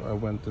before I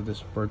went to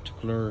this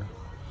particular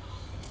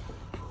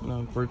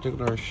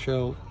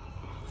shelf,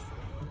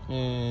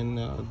 and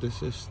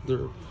this is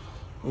their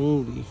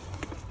only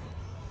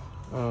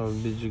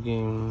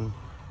video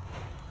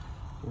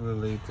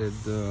related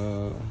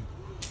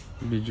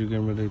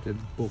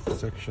book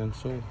section.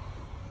 So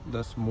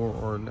that's more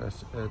or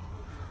less it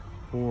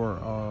for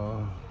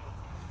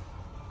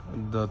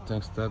the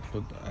things that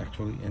would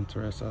actually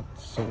interest us.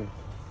 So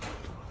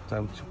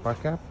time to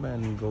pack up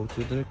and go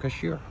to the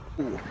cashier.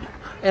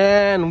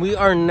 And we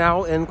are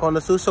now in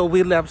Konosu. So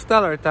we left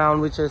Stellar Town,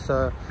 which is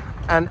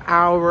an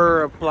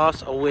hour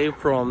plus away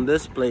from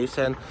this place,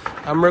 and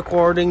I'm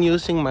recording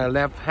using my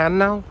left hand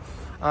now.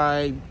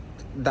 I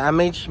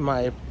damaged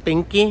my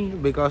pinky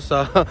because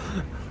of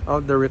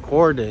the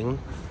recording,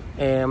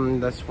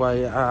 and that's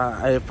why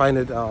I find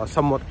it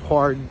somewhat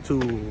hard to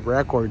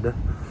record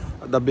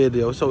the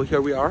video. So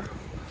here we are.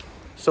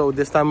 So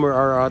this time we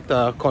are at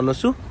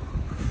Konosu,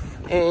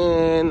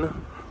 and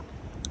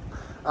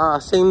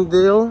same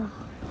deal.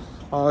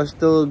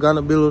 Still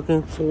gonna be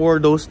looking for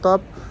those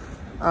stuff.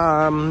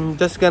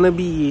 Just gonna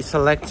be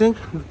selecting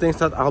the things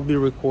that I'll be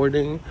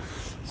recording,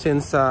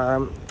 since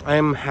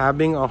I'm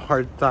having a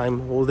hard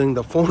time holding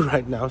the phone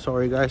right now.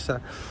 Sorry guys,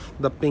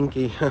 the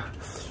pinky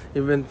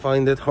even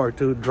find it hard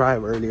to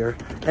drive earlier.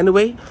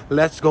 Anyway,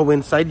 let's go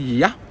inside.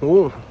 Yeah.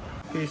 Ooh.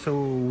 Okay,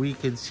 so we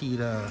can see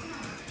the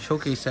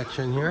showcase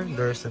section here.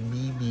 There's a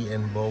BB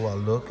and Boa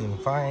looking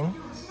fine.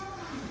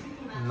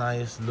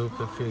 Nice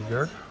looking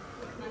figure.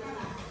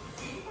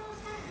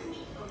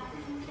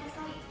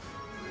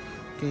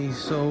 Okay,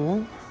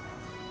 so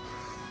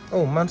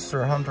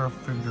Monster Hunter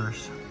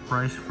figures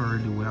priced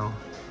fairly well.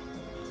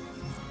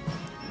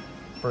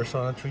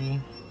 Persona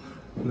 3.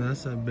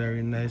 That's a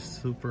very nice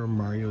Super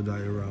Mario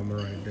diorama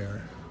right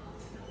there.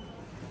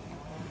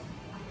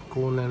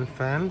 Conan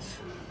fans,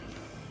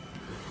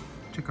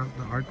 check out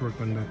the artwork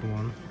on that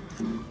one.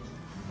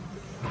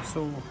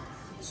 So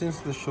since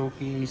the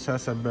showcase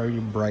has a very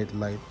bright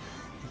light,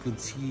 you could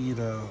see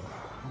the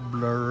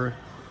blur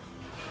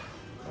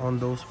on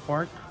those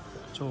parts.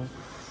 So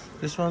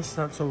this one's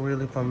not so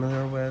really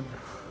familiar with.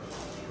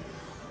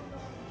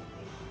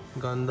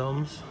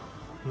 Gundams,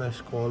 nice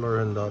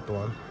color in that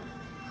one.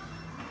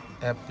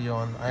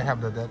 Epion, I have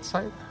the dead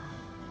side.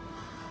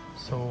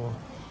 So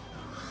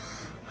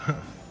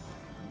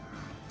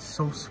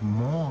so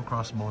small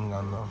crossbone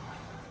Gundam.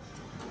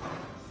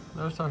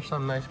 Those are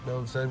some nice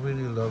builds. I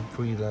really love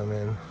Freedom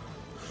and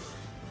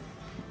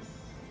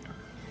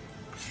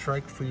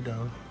Strike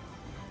Freedom.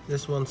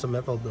 This one's a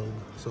metal build,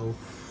 so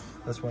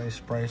that's why it's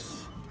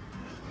priced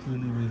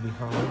really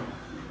high.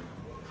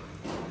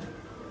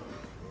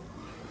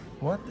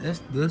 What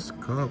is this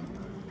cup?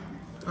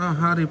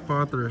 Harry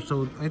Potter.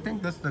 So I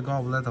think that's the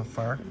Goblet of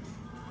Fire.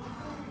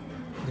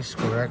 Just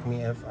correct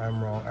me if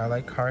I'm wrong. I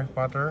like Harry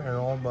Potter and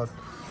all, but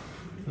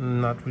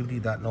not really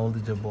that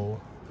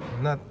knowledgeable.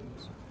 Not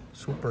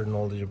super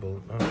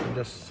knowledgeable.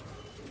 Just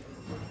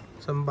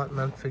some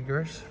Batman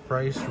figures.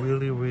 Priced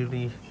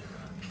really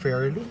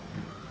fairly.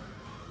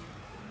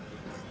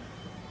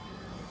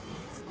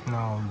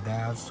 Now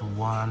that's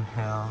one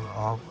hell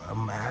of a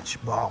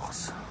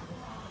matchbox.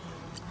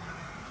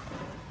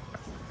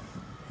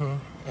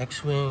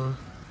 X-Wing.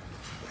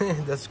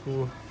 That's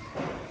cool.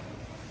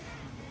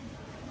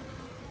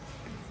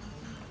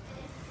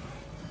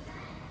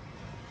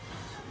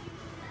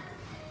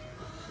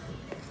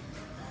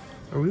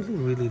 I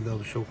really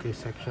love showcase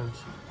sections.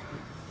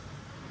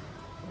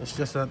 It's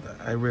just that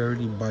I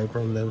rarely buy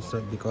from them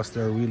because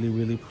they're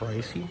really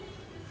pricey.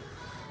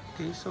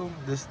 Okay, so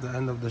this is the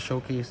end of the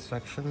showcase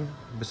section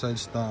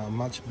besides the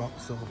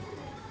matchbox. So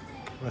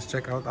let's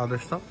check out other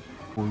stuff.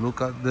 Look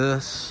at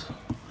this.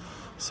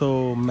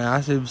 So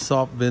massive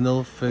soft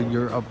vinyl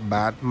figure of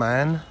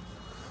Batman.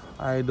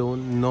 I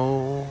don't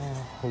know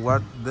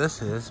what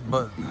this is,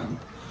 but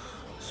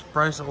it's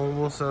priced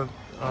almost at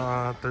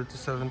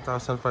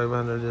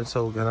 37,500,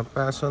 so gonna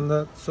pass on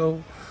that.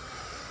 So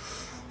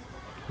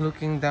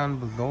looking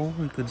down below,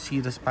 we could see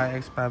the Spy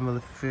X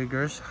family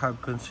figures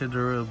have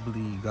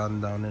considerably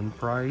gone down in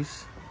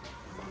price.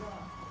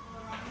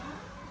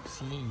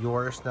 See,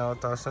 yours now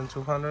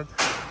 1,200,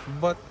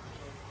 but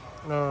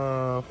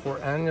for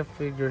Anya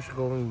figures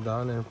going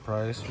down in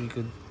price, we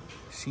could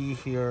see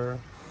here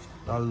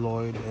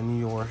Lloyd and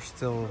yours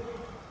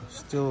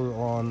still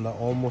on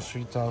almost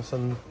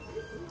 3,000.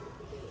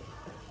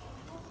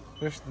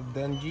 Here's the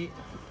Denji.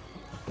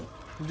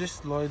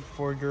 This Lloyd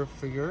Forger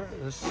figure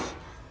is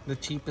the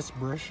cheapest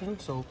version,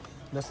 so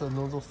that's the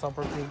Noodle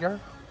Stopper figure.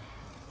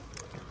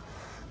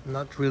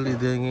 Not really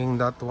digging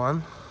that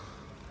one.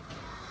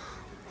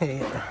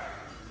 Hey,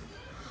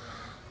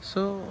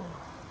 so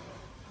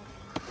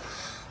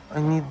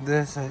I need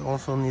this. I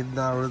also need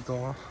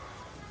Naruto.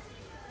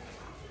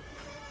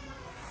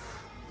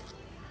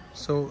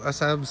 So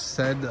as I've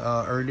said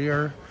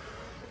earlier,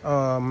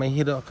 My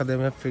Hero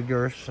Academia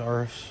figures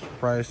are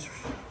priced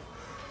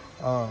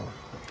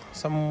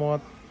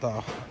somewhat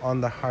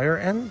on the higher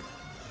end,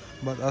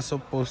 but as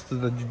opposed to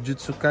the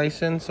Jujutsu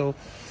Kaisen. So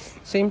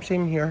same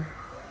here.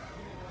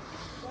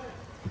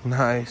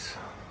 Nice.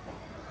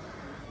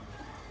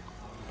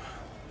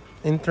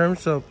 In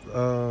terms of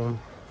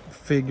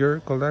figure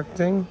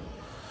collecting,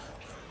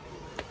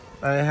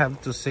 I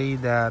have to say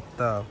that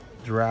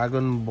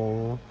Dragon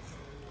Ball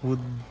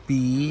would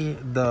be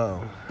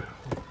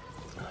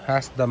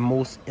has the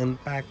most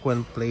impact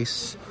when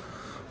placed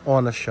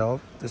on a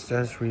shelf. It's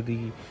just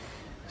really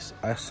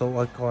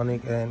so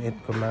iconic, and it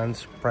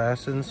commands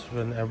presence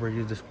whenever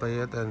you display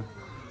it, and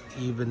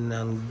even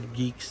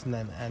non-geeks,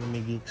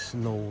 non-anime geeks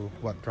know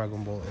what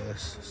Dragon Ball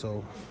is.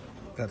 So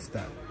that's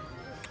that.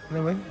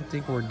 Anyway, I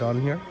think we're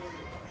done here.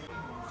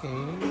 Okay,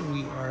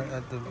 we are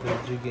at the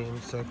video game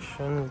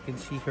section. You can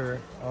see here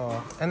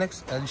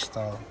NX Edge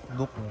style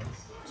booklet.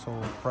 So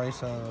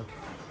price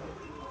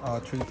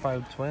at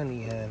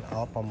 3520, and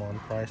Alphamon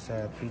price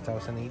at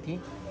 3080.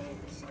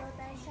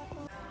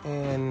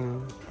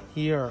 And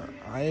here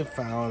I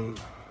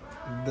found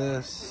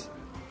this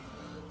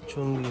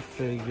Chun-Li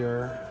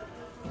figure.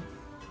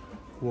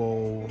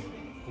 Whoa,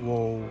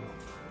 whoa.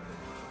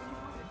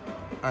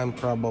 I'm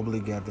probably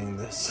getting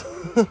this.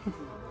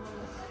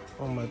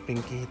 Oh, my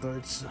pinky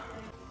hurts.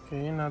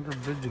 Okay, another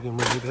video game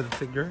related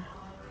figure.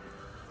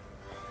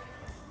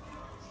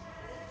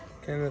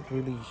 Cannot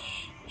really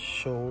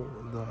show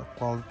the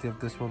quality of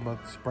this one, but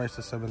it's priced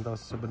at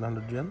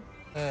 7,700 yen.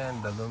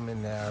 And the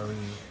Luminary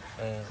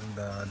and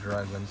the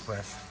Dragon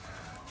Quest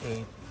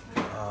 8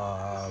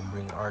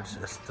 Bring Arts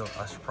is still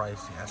as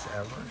pricey as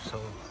ever. So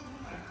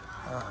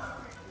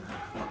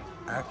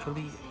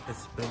actually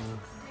it's been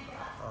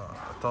a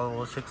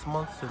total of 6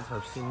 months since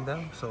I've seen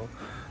them, so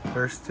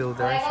they're still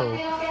there. So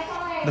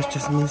that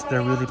just means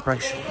they're really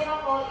pricey.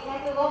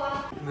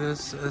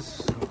 This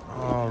is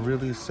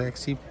really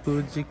sexy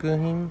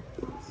Pujikuhin.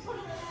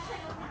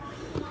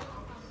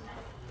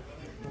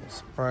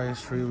 It's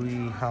priced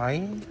really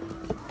high,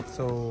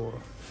 so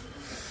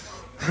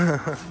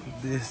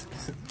this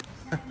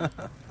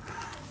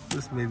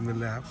this made me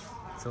laugh.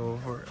 So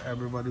for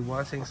everybody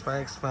watching,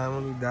 Spike's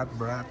family, that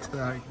brat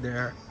right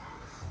there.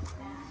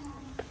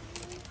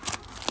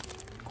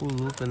 Cool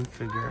Lupin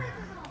figure.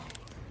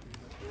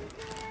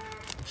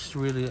 It's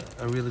really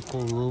a really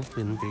cool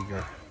Lupin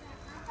figure.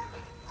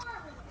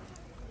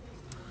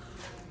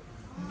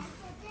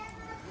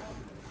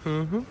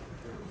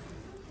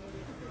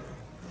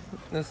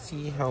 Let's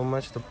see how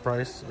much the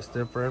price is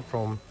different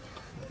from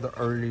the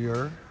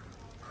earlier.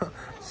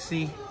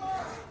 See,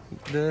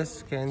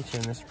 this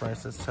Kenshin is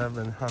priced at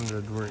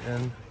 700. We're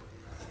in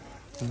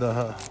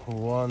the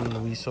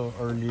one we saw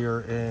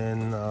earlier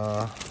in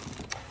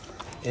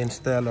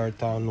Stellar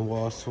Town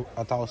was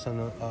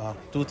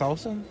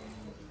 2,000.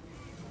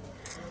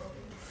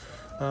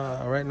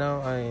 Right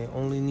now I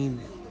only need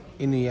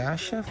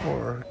Inuyasha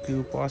for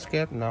Q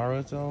Posket,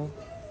 Naruto,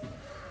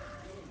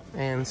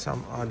 and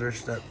some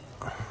others that.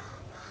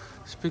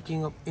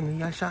 Speaking of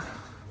Inuyasha,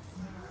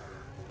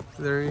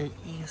 there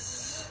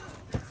is,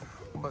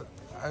 but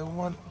I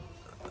want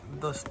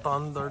the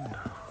standard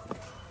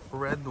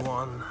red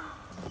one,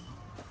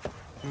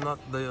 not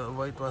the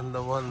white one,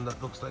 the one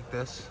that looks like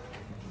this.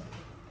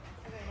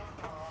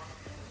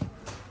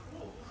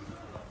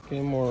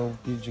 Okay, more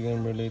video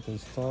game related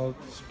stuff.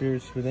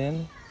 Spirits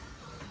Within.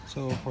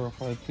 So for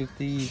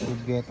 550 you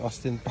could get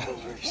Austin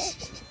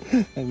Powers.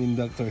 I mean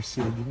Dr.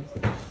 Sid.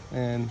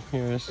 And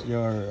here's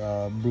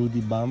your broody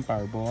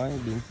vampire boy,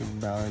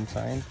 Vincent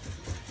Valentine.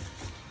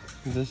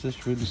 This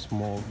is really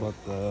small, but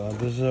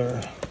these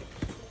are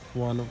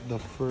one of the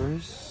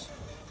first.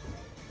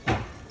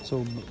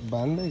 So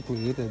Bandai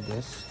created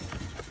this.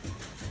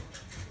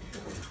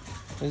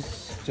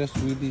 It's just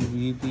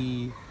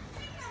really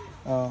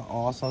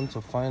awesome to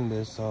find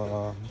this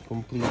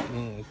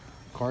completely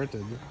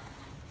carted.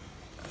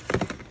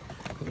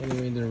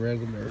 Anyway, the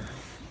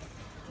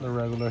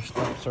regular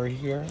stops are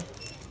here.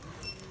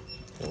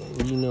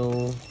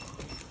 Reno,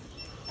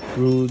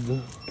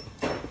 Brood.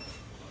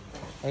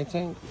 I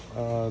think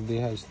they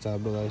have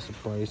stabilized the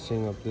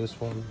pricing of this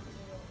one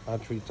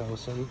at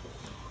 3,000.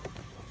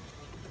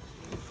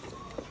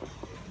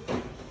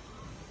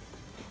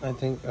 I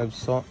think I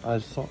saw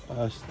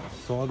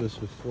this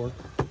before.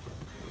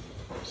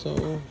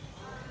 So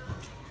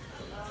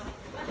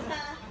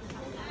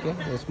yeah,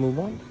 let's move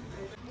on.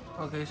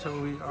 Okay, so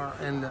we are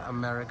in the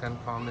American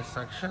comic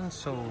section.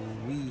 So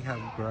we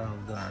have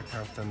grabbed the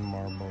Captain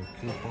Marvel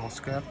Q-Pulse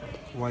cap.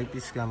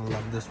 YP's gonna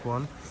love this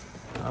one.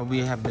 We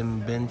have been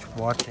binge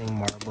watching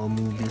Marvel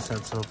movies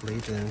as of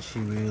late, and she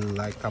really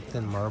liked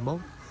Captain Marvel.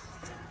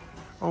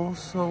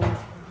 Also,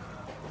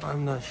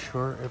 I'm not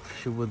sure if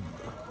she would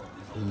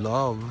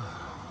love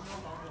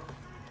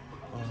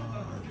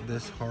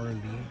this Harley.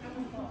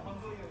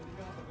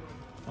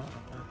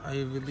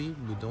 I believe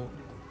we don't.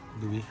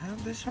 Do we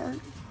have this Harley?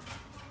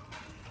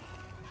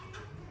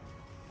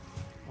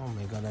 Oh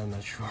my god, I'm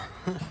not sure.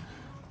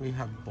 We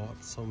have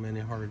bought so many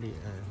Harley,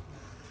 and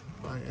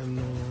I am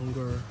no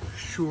longer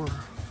sure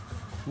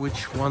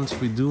which ones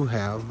we do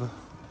have.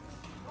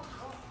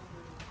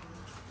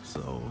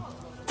 So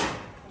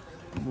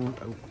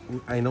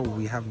I know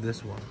we have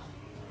this one.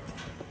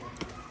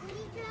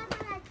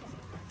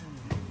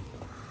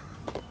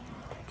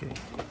 Okay,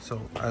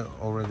 so I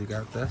already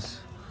got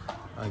this.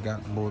 I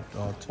got both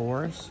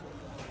Taurus.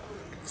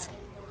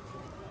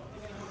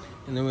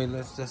 Anyway,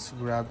 let's just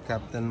grab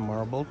Captain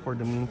Marvel for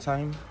the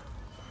meantime.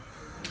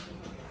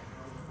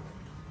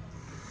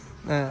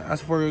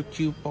 As for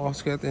Q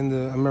Posket in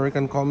the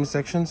American comic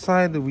section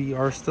side, we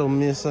are still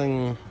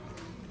missing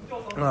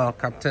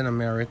Captain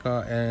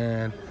America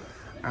and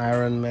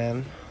Iron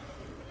Man.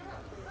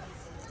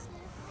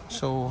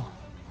 So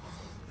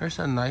there's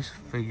a nice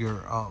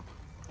figure of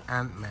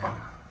Ant-Man,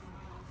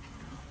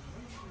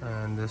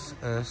 and this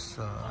is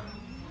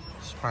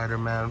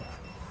Spider-Man.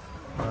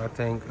 I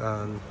think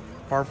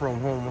Far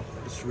From Home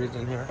is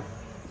written here.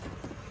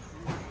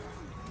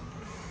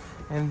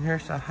 And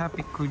here's a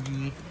Happy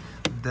Kuji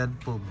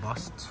Deadpool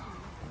bust.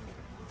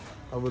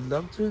 I would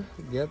love to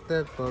get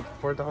that, but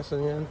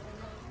 4,000 yen,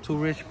 too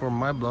rich for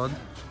my blood.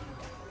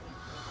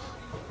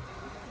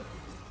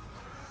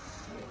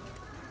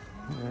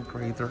 Yeah,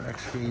 Creator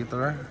X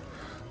Creator.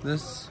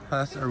 This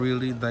has a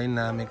really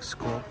dynamic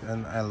sculpt,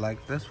 and I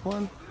like this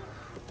one.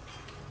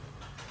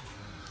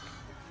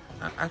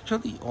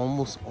 Actually,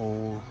 almost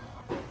all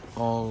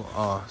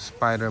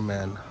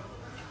Spider-Man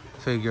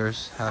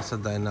figures has a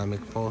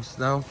dynamic pose.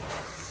 Now,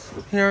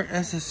 here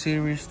is a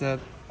series that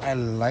I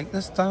like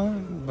this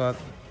time, but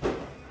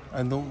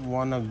I don't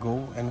want to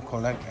go and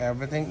collect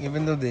everything,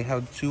 even though they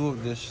have two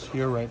of this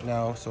here right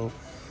now. So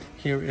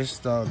here is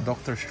the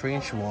Doctor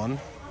Strange one,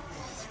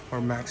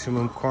 or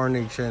Maximum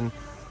Carnage, and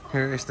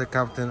here is the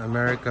Captain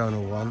America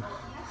one.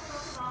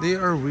 They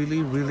are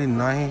really, really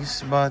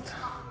nice, but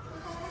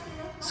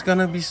it's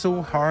gonna be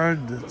so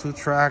hard to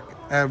track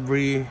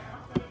every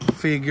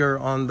figure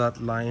on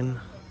that line.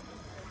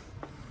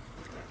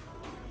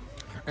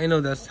 I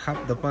know that's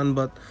half the fun,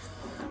 but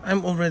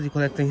I'm already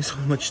collecting so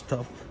much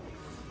stuff.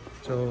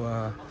 So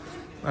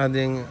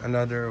adding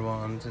another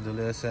one to the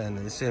list, and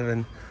it's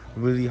even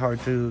really hard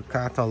to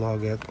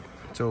catalog it.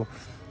 So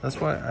that's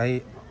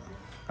why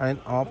I'm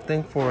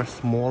opting for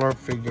smaller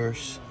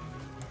figures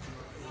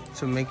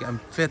to make them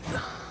fit.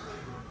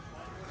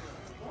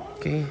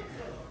 Okay,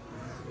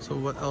 so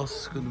what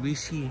else could we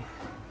see?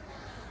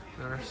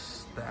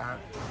 There's that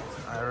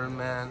Iron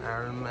Man,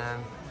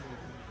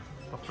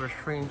 Doctor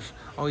Strange.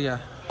 Oh yeah,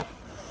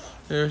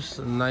 there's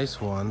a nice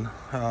one.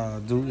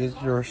 Do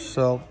it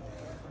yourself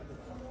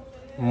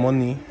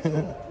money.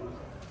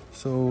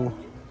 So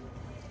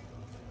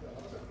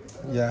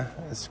yeah,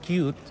 it's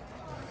cute,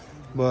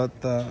 but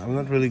I'm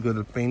not really good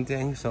at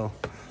painting, so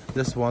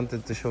just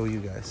wanted to show you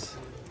guys.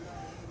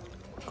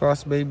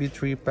 Cross Baby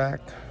 3-pack,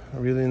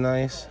 really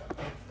nice.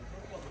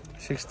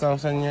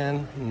 6,000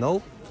 yen.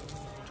 Nope,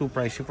 too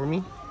pricey for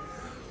me.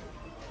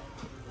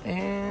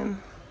 And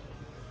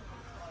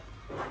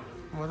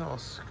what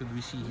else could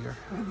we see here?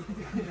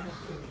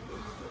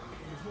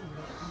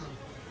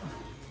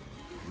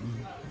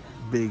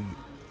 Big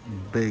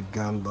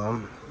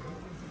Gundam,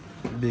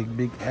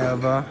 big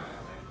Eva.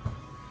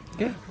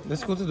 Okay,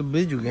 let's go to the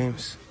video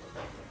games.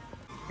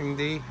 And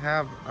they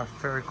have a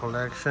fair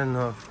collection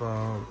of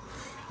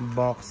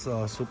box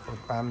Super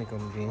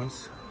Famicom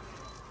games,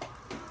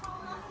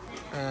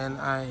 and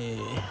I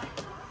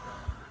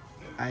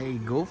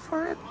go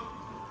for it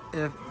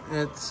if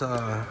it's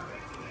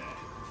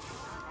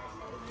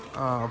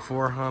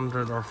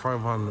 400 or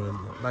 500,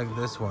 like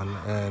this one.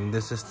 And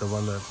this is the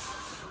one that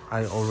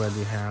I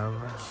already have,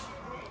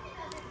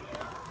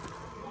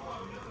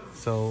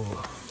 so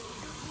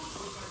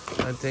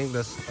I think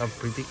that's a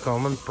pretty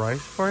common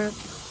price for it.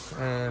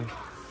 And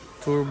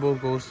Turbo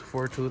goes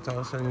for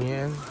 2,000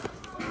 yen.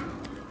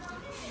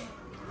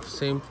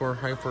 Same for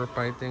Hyper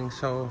Fighting.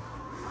 So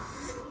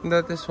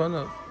that is one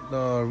of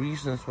the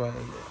reasons why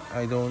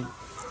I don't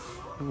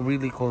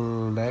really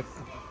collect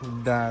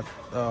that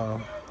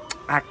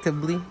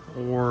actively,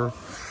 or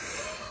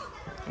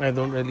I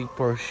don't really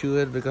pursue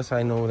it, because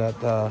I know that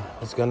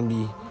it's gonna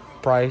be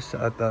priced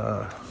at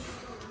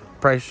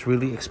priced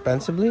really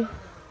expensively.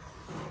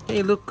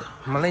 Hey, look,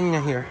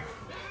 Malenya here.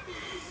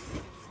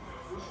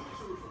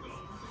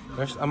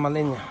 There's a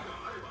Malenya.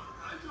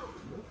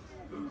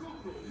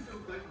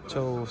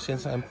 So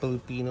since I'm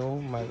Filipino,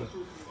 my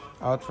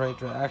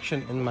outright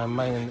reaction in my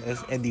mind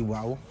is Eddie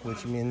Wow,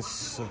 which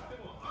means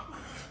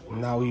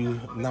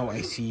now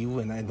I see you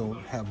and I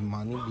don't have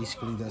money.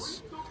 Basically,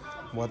 that's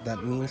what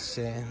that means.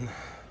 And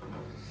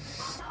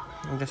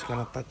I'm just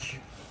gonna touch,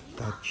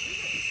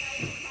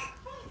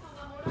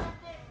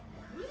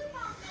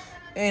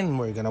 and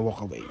we're gonna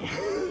walk away.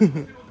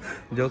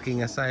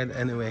 Joking aside,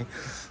 anyway,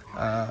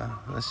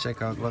 let's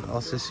check out what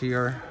else is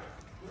here.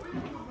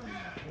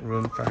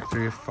 Rune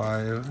Factory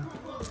 5.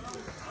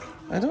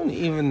 I don't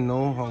even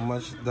know how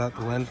much that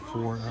went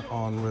for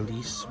on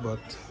release, but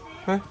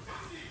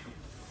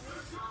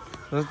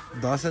that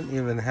doesn't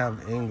even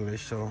have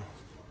English, so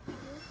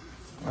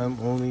I'm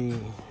only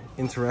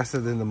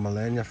interested in the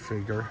Malenia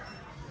figure.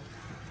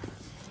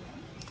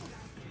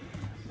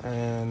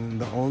 And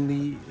the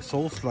only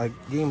Souls-like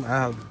game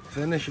I have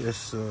finished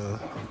is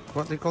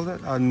what they call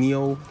that?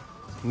 Neo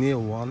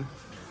 1.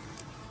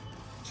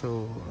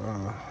 So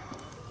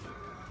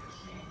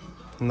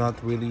not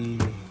really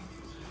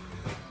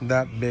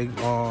that big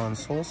on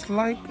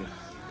Souls-like,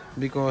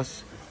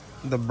 because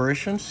the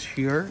versions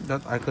here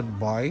that I could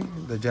buy,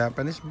 the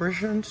Japanese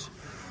versions,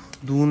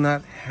 do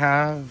not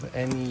have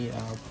any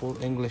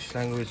full English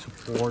language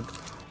support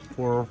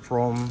for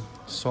from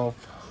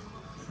soft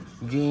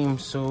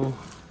games, so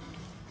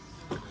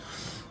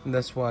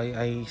that's why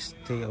I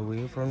stay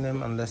away from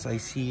them unless I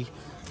see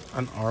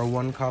an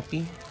R1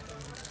 copy.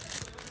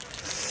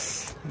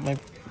 My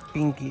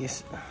pinky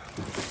is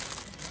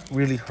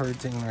really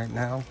hurting right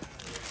now.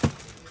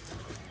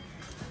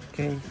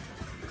 Okay,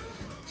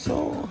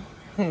 so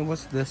hey,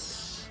 what's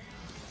this?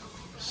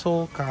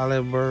 Soul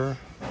Calibur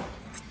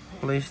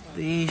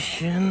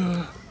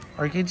PlayStation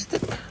arcade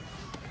stick.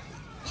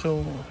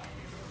 So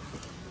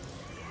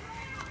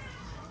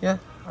yeah,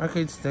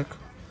 arcade stick.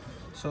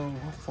 So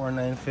for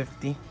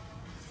 $9.50.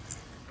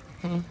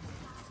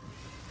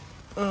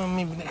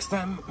 Maybe next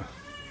time.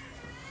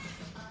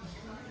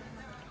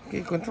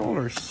 Okay,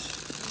 controllers.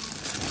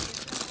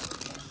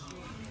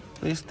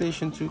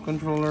 PlayStation 2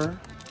 controller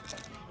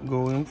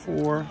going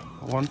for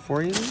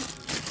 $140.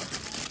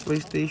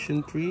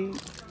 PlayStation 3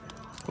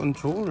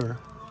 controller.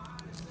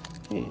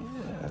 Yeah,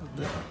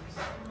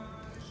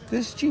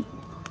 this is cheap.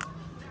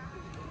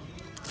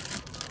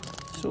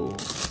 So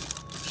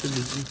should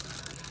be.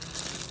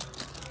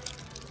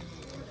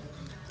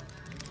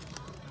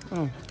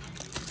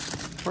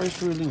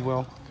 Priced really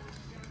well,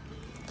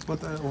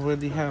 but I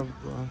already have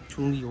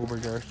Chun-Li over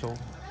there, so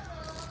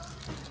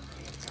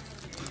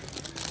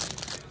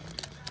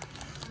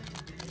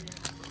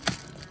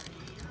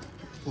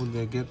would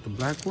I get the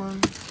black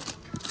one,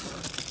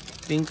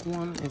 pink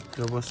one? If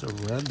there was a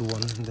red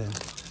one, then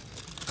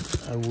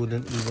I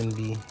wouldn't even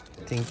be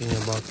thinking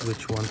about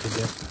which one to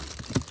get.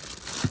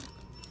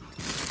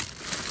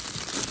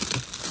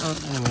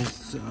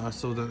 Anyways,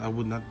 so that I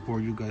would not bore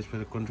you guys with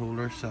the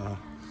controllers,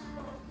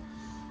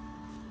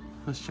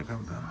 let's check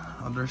out the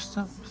other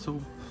stuff.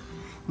 So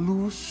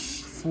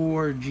loose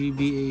for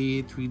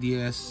GBA,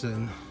 3DS,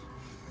 and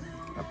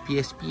a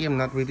PSP. I'm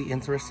not really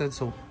interested,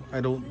 so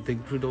I don't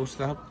dig through those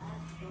stuff.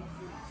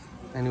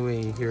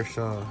 Anyway, here's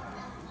how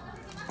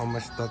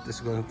much that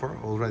is going for.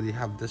 Already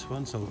have this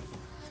one, so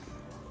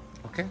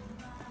okay.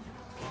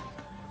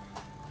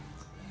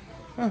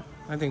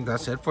 I think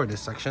that's it for this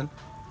section.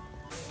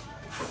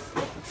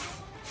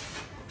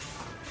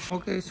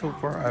 Okay, so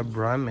far I've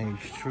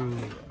rummaged through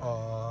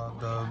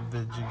the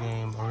video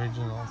game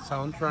original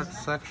soundtrack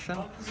section,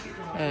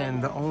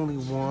 and the only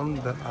one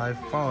that I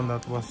found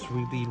that was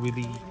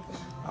really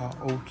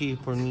okay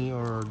for me,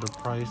 or the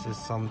price is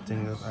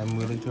something that I'm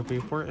willing to pay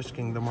for, is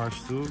Kingdom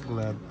Hearts 2.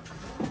 Glad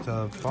to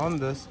have found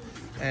this,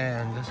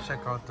 and let's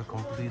check out the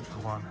complete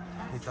one,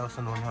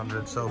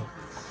 8,100. So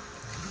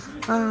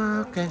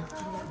okay,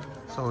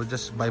 so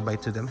just bye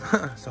to them.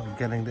 So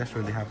getting this,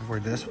 really happy for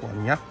this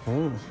one. Yeah.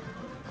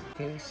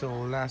 Okay, so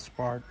last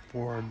part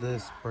for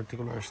this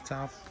particular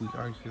stop, we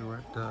are here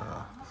at the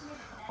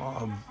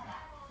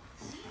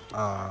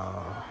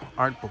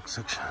art book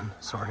section.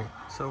 Sorry.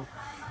 So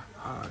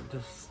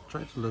just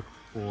try to look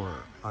for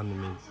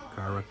anime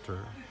character.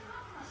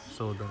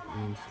 So that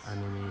means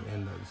anime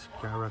and that is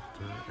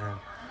character, and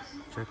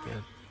check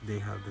it. They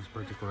have this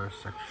particular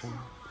section.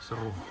 So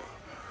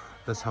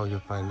that's how you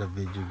find the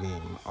video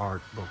game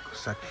art book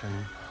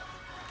section.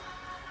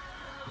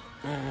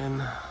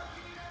 And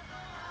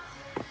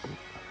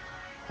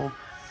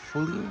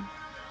hopefully,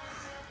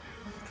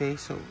 okay,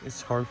 so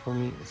it's hard for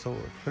me. So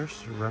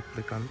here's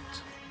Replicant.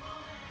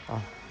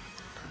 Oh,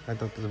 I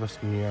thought it was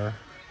near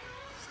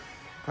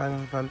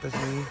Final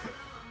Fantasy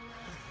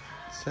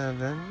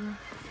 7.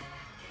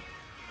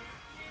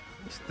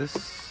 Is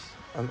this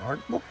an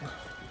art book?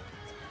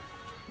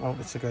 Oh,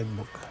 it's a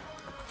guidebook.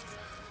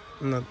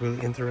 I'm not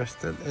really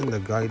interested in the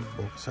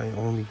guidebooks. I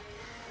only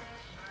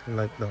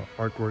like the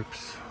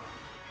artworks,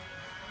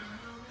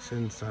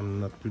 since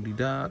I'm not really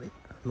that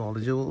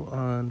knowledgeable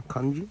on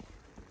kanji.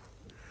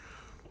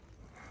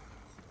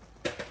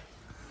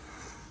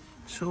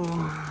 So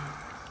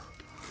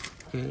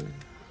okay,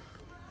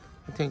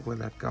 I think we'll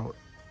let go.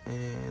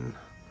 And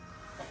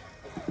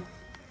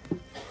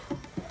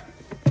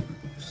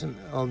there's an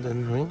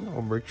Elden Ring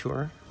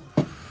overture.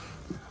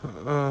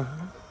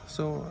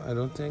 So I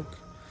don't think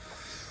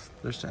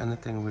there's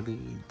anything really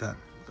that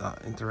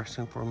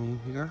interesting for me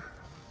here.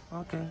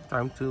 Okay,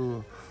 time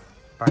to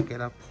pack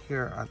it up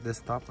here at this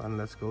stop, and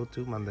let's go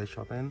to Monday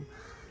shopping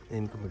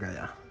in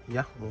Kumagaya.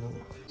 Yeah.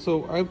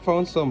 So I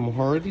found some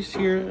Hardee's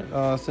here,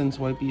 since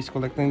YP is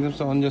collecting them,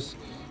 so I'm just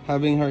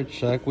having her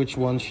check which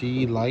one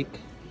she like.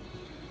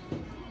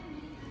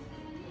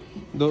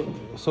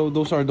 So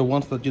those are the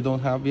ones that you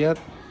don't have yet.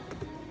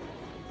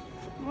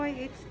 Why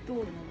it's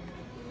two?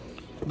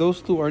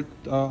 Those two are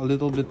a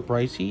little bit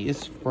pricey.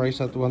 It's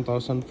priced at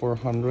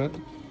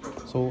 1,400.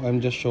 So I'm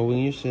just showing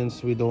you,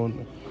 since we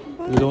don't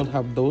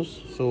have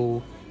those.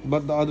 So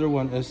but the other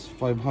one is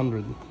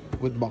 500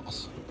 with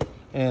box,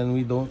 and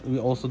we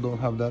also don't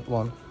have that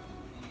one.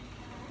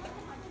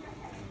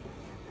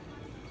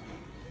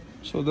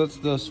 So that's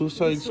the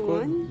Suicide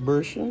Squad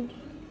version.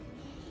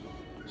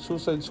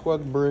 Suicide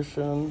Squad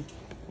version,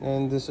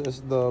 and this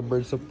is the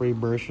Birds of Prey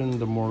version,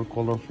 the more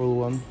colorful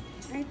one.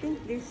 I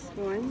think this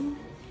one.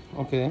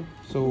 Okay,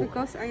 so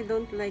Because I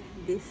don't like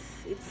this.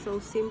 It's so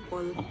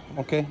simple.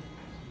 okay.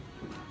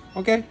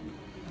 Okay.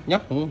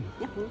 Yeah.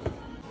 Yeah.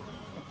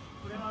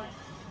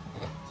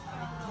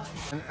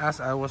 And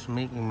as I was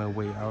making my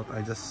way out,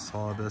 I just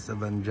saw this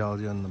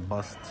Evangelion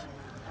bust.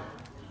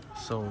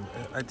 So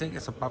I think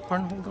it's a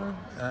popcorn holder,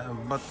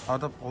 but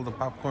out of all the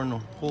popcorn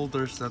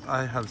holders that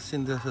I have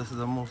seen, this is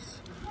the most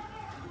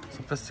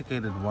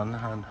sophisticated one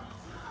and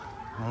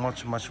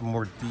much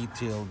more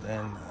detailed,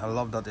 and I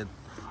love that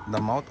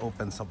the mouth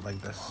opens up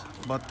like this.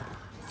 But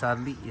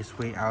sadly it's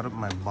way out of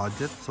my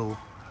budget, so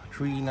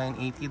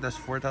 3,980, that's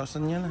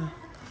 4,000 yen.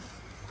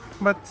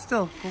 But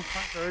still,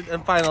 third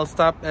and final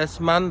stop is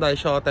Mandai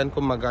Shoten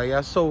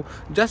Kumagaya. So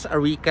just a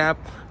recap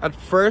at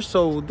first.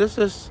 So this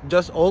is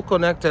just all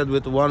connected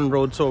with one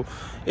road. So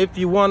if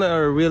you want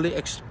to really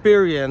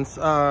experience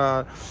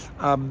a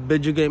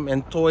video game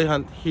and toy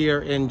hunt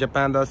here in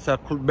Japan, that's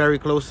very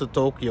close to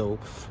Tokyo.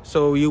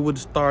 So you would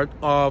start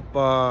off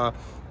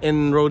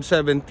in Road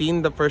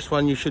 17. The first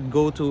one you should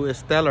go to is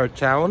Stellar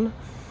Town.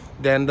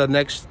 Then the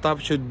next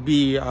stop should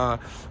be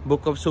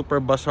Book of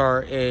Super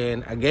Bazaar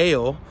in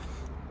Ageo.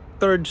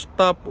 Third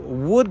stop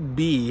would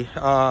be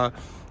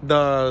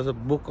the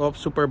Book of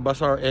Super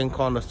Bazaar in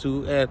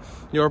Konosu, and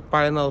your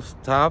final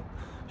stop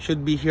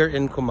should be here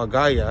in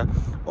Kumagaya.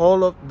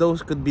 All of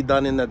those could be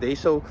done in a day.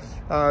 So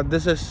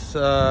this is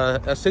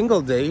a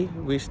single day.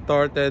 We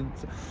started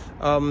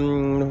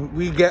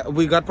we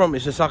got from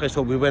Isesaki,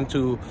 so we went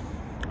to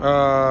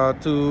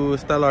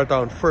Stellar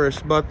Town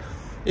first. But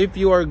if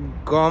you are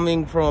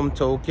coming from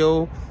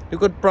Tokyo, you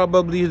could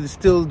probably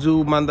still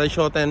do Mandai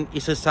Shoten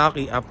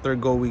Isesaki after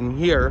going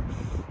here.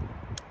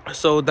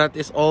 So that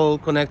is all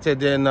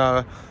connected in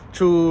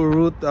through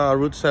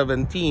Route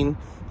 17,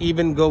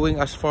 even going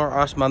as far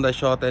as Mandai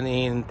Shoten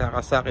in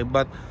Takasaki.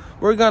 But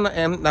we're gonna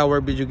end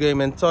our video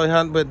game and toy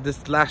hunt with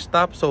this last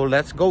stop, so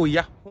let's go.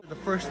 Yeah. The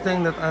first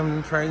thing that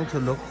I'm trying to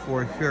look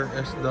for here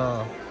is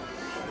the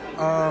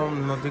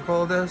what do you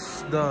call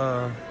this?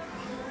 The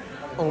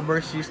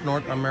overseas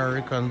North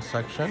American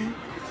section.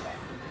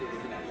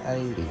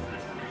 I'm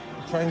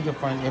trying to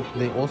find if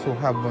they also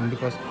have one,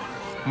 because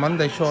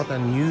Mandai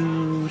Shoten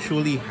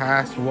usually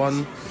has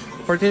one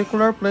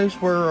particular place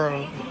where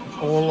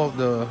all of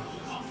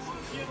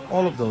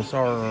those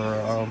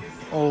are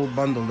all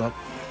bundled up.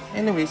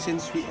 Anyway,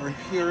 since we are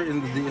here in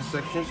the DS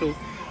section, so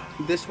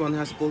this one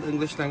has full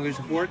English language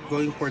support,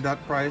 going for that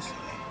price.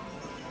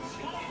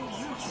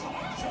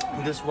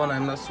 This one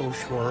I'm not so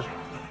sure,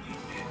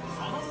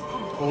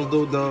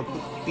 although the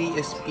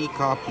PSP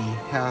copy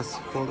has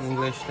full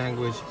English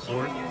language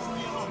support.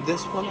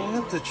 This one I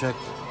have to check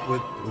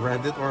with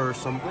Reddit or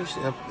someplace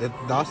if it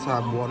does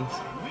have one.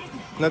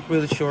 Not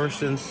really sure,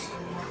 since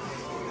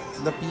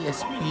the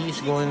PSP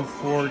is going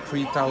for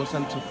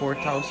 3,000 to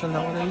 4,000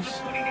 nowadays.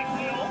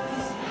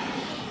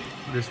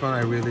 This one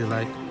I really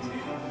like.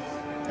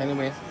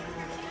 Anyway,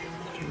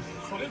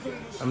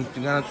 I'm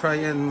gonna try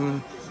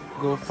and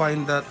go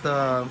find that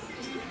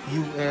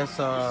US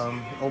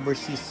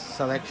overseas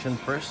selection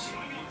first.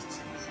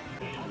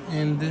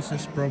 And this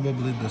is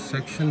probably the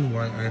section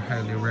why I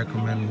highly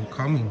recommend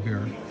coming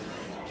here.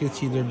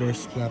 It's either their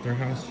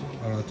Splatterhouse,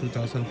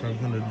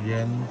 2,500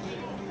 yen.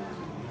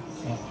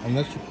 I'm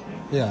not sure.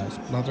 Yeah,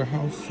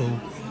 Splatterhouse. So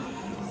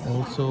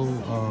also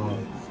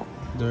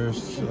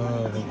there's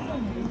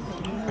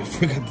I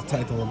forgot the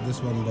title of this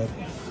one, but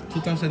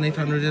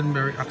 2,800 yen,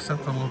 very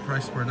acceptable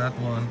price for that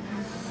one.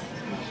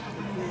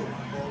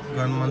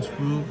 Gunman's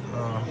Group,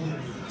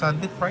 tad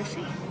bit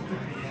pricey.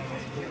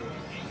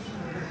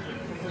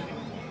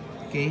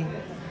 Okay,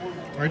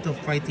 Art of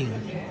Fighting.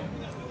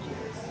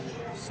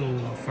 So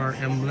Fire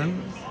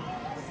Emblem,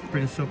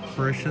 Prince of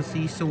Persia.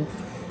 So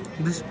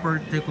this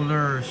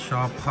particular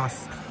shop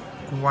has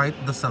quite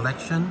the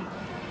selection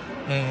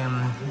and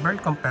very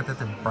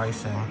competitive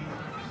pricing.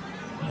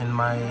 In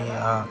my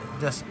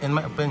just in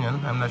my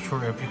opinion, I'm not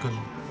sure if you could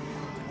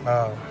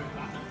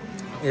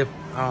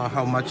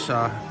how much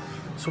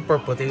Super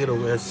Potato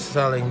is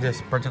selling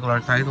this particular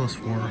titles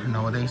for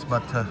nowadays,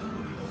 but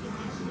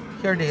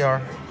here they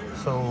are.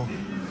 So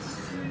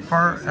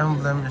Fire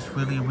Emblem is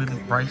really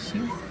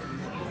pricey.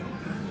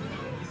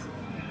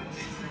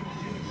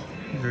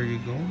 There you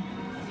go.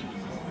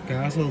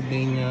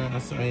 Castlevania,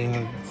 as I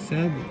have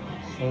said,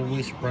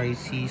 always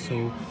pricey,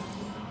 so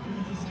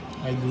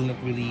I do not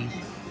really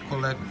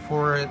collect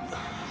for it,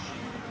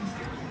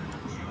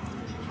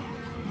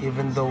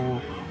 even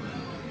though.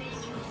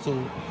 So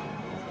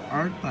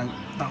R-Type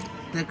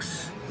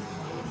Tactics,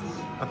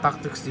 a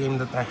tactics game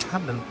that I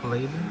haven't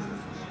played,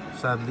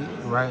 sadly,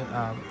 right?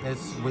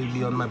 It's way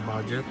beyond my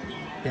budget.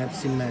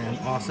 Pepsi Man,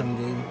 awesome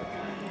game,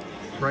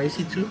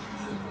 pricey too.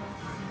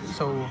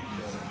 So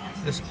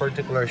this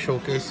particular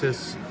showcase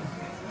is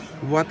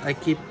what I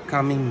keep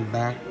coming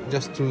back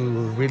just to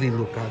really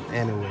look at.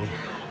 Anyway,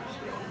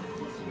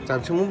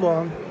 time to move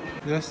on.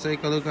 Just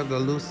take a look at the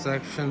loose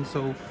section.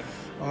 So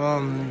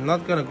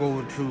not gonna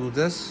go through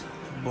this,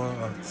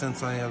 but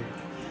since I have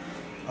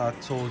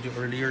told you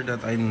earlier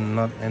that I'm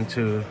not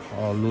into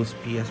loose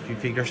PSP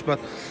figures, but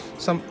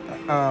some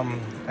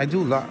I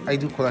do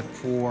collect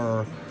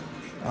for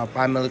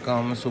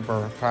Famicom,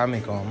 Super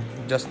Famicom,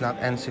 just not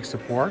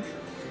N64.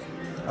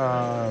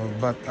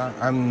 but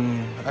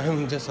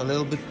I'm just a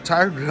little bit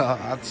tired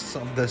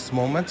of this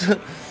moment.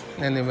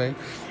 Anyway,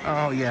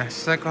 oh yeah,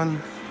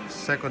 second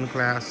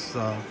class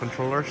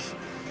controllers.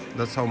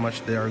 That's how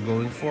much they are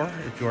going for.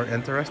 If you are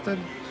interested,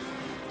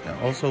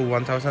 also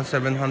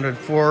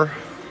 1,704,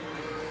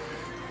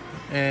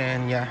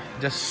 and yeah,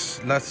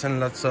 just lots and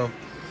lots of.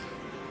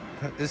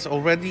 It's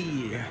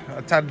already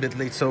a tad bit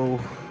late, so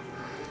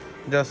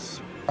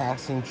just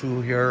passing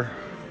through here,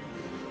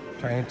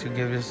 trying to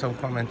give you some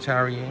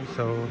commentary.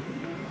 So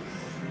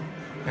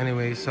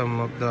anyway, some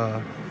of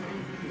the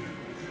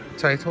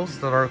titles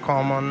that are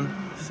common,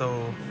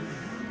 so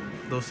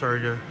those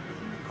are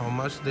how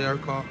much they are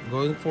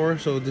going for.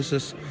 So this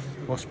is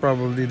most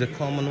probably the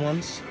common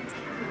ones.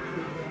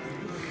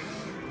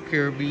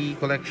 Kirby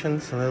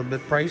collections, a little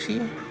bit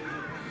pricey.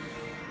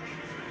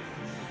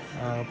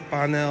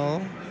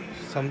 Panel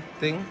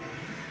something,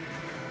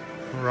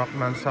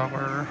 Rockman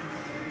Soccer.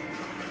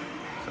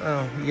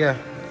 So yeah,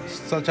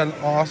 such an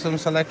awesome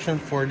selection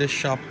for this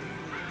shop.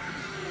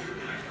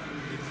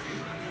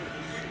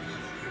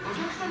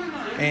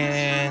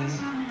 And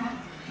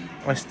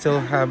I still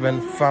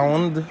haven't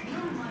found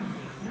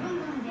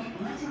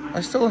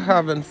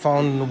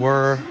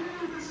where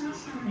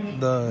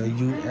the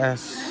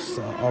US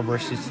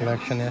overseas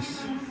selection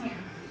is.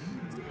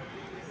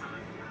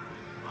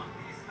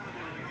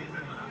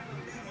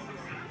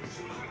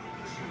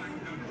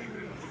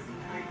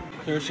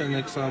 Here's an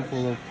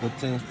example of the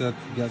things that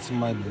gets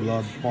my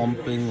blood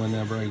pumping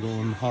whenever I go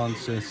on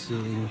hunts,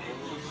 seeing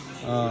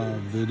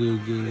video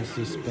games,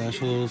 the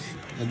specials,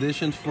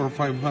 editions for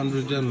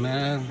 500 yen,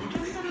 man.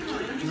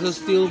 This is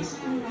still,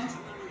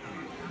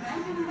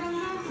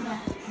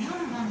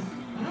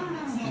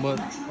 but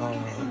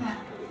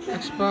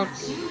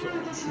Xbox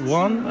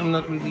One, I'm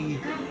not really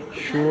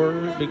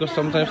sure, because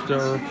sometimes they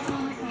are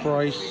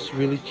priced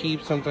really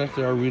cheap, sometimes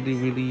they are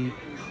really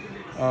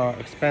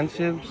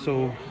expensive,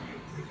 so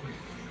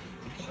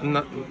I'm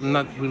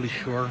not really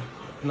sure.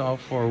 Now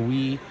for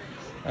Wii,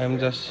 I'm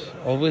just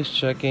always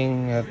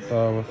checking at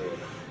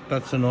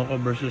Tatsunoko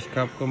versus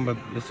Capcom, but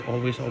it's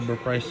always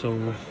overpriced,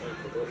 so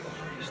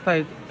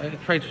I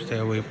try to stay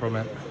away from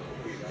it.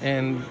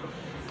 And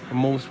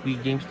most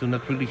Wii games do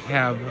not really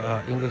have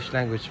English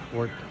language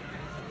support.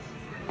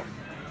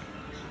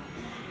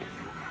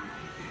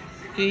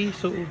 Okay,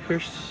 so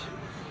here's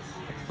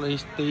the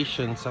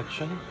PlayStation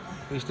section,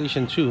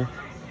 PlayStation 2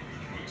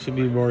 to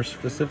be more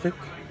specific.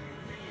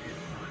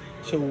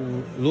 So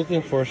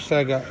looking for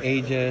Sega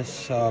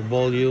Ages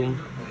volume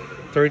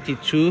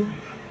 32.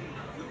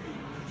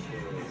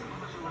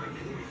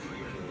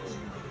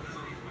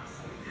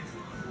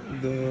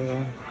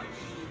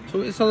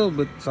 So it's a little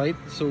bit tight,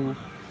 so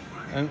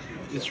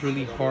it's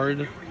really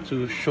hard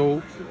to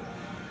show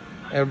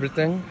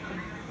everything,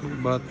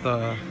 but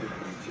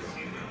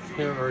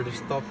here are the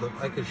stuff that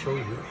I can show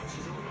you.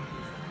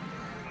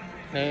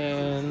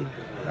 And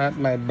at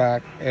my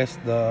back is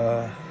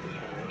the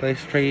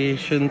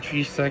PlayStation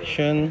 3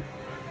 section,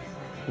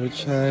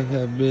 which I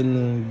have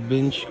been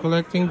binge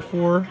collecting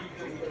for.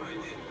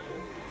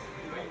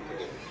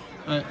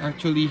 I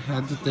actually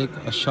had to take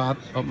a shot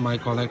of my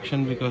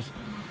collection because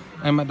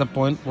I'm at the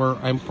point where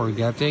I'm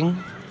forgetting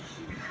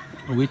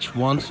which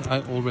ones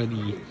I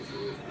already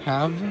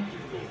have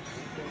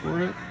for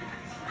it.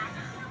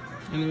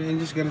 Anyway, I'm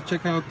just gonna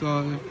check out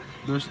if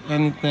there's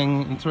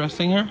anything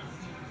interesting here.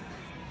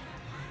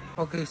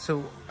 Okay,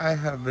 so I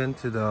have been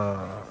to the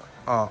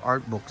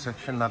art book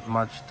section, not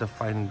much to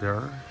find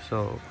there,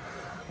 so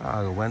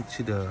I went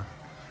to the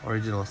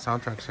original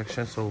soundtrack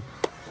section, so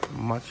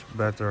much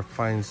better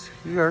finds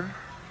here.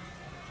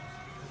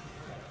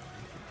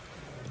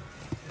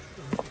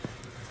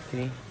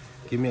 Okay,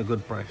 give me a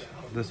good price.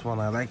 This one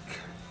I like.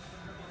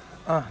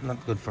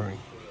 Not good for me.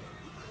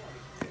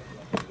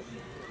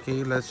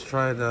 Okay, let's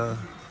try the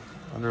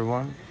other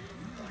one.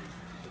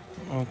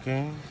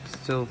 Okay,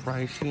 still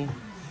pricey,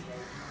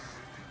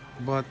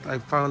 but I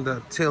found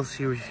the Tail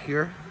series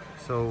here.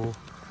 So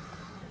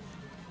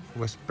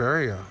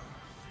Vesperia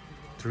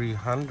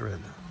 300.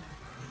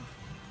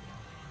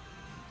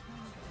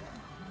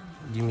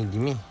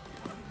 Gimme.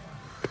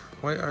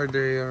 Why are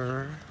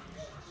there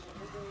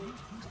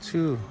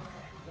two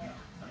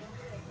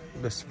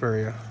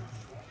Vesperia?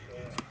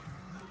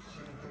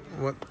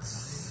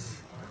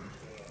 What's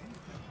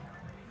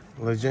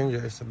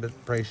Legendia is a bit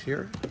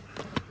pricier.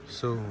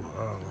 So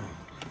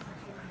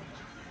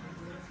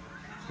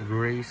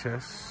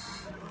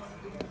Graces.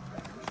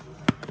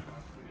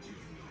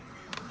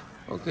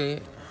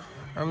 Okay,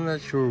 I'm not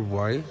sure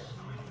why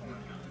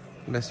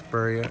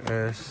Vesperia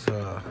is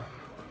a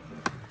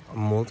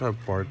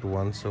multi-part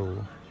one.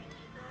 So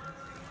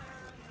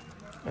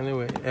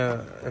anyway,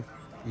 if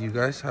you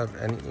guys have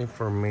any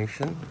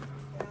information,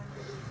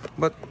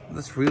 but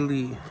that's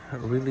really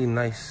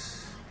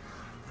nice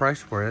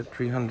price for it,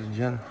 300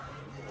 yen.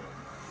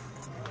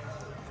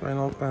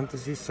 Final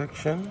Fantasy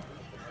section.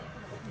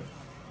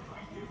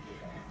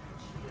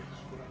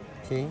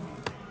 Okay,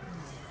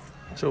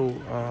 so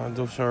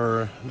those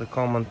are the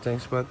common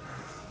things, but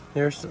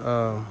here's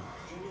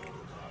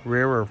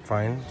rarer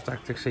find.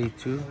 Tactics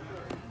A2.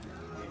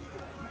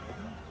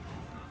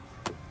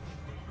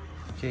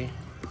 Okay.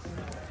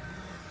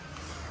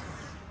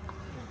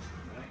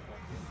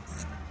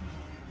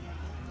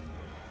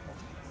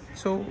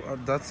 So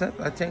that's it.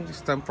 I think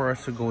it's time for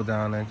us to go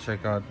down and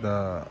check out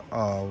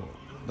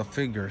the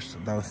figures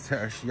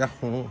downstairs.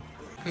 Yahoo!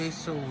 Okay,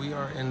 so we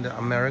are in the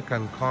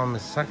American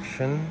comics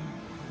section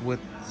with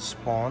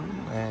Spawn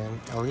and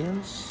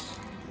Aliens.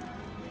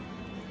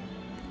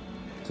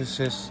 This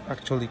is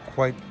actually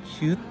quite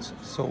cute,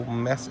 so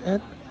mess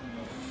it.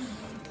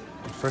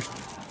 First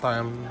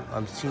time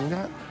I'm seeing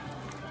that.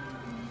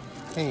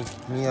 Hey,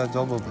 Mia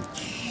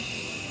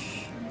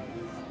Jovovich.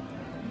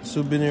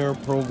 Souvenir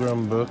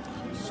program book,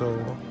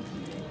 so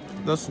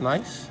that's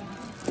nice.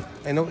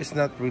 I know it's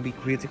not really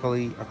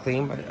critically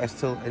acclaimed, but I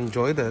still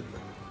enjoyed it.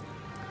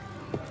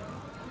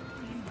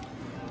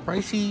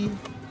 Pricey.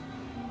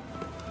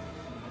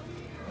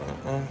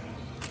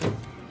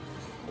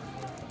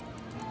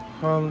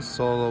 Han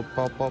Solo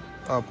pop-up,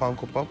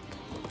 Funko Pop.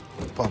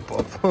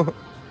 Pop-up.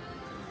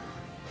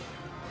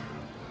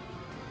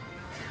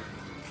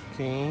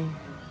 Okay.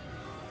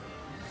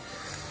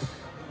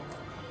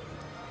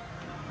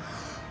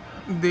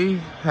 They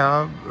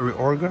have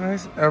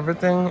reorganized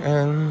everything,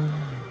 and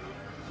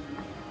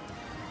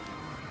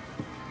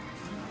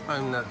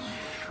I'm not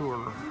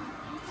sure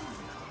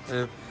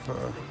if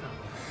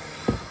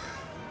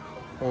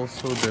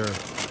also their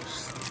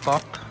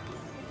stock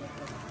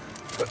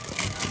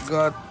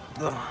got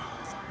the.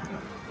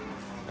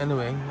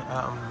 Anyway,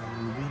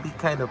 really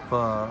kind of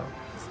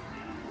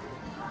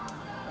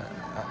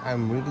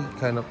I'm really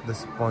kind of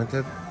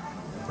disappointed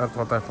at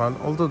what I found.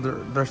 Although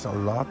there's a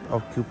lot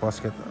of Q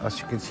basket as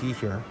you can see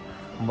here,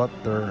 but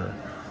they're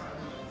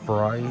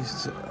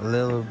priced a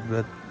little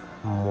bit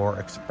more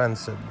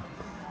expensive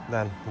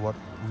than what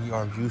we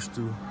are used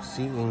to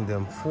seeing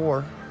them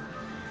for.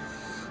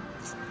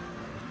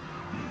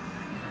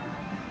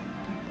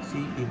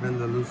 See, even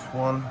the loose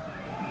one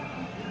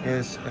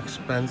is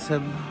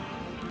expensive.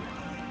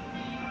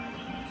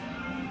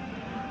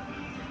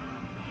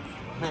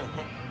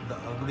 The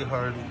ugly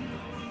Harley.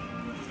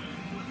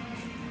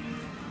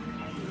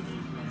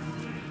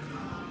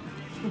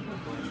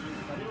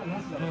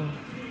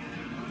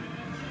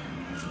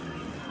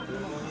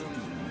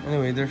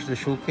 Anyway, there's the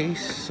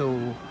showcase.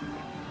 So,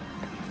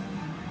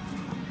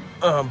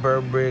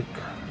 Bear Brick.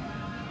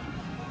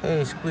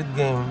 Hey, Squid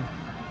Game.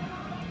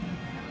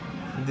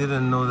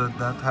 Didn't know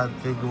that had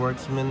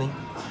Figuarts Mini.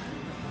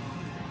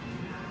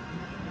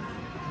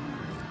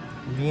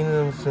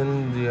 Venom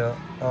symbiote.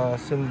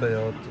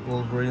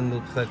 Wolverine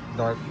looks like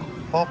Dark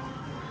Hawk.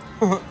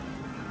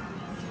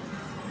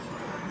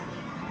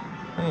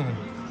 Hey,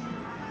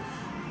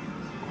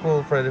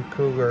 cool Freddy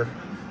Krueger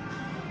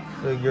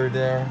figure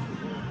there.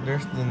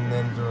 There's the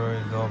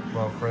Nendoroid of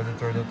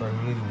Predator that I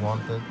really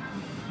wanted.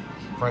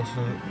 Price is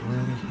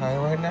really high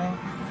right now.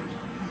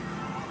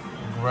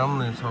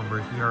 Gremlins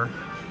over here.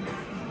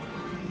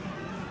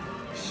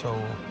 So,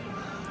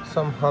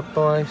 some Hot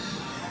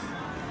Toys.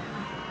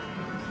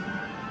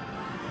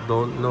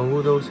 Don't know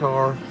who those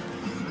are,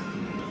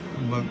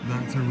 but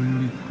that's a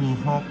really cool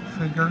Hawk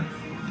figure.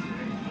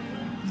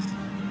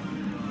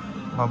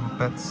 Boba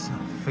Fett's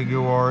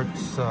figure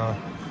arts,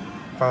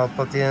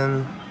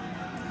 Palpatine,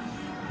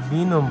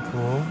 Venom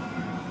Pool.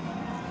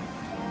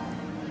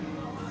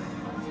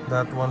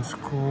 That one's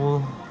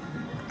cool.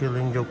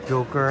 Killing Joke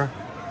Joker.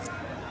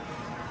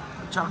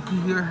 Chucky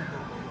here.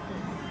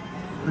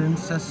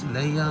 Princess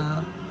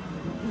Leia.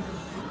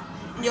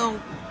 Yo.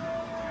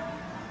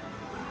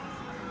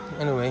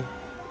 Anyway,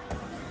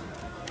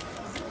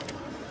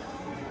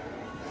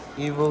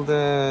 Evil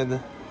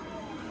Dead.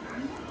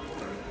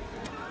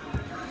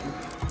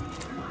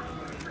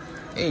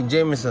 Hey,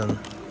 Jameson.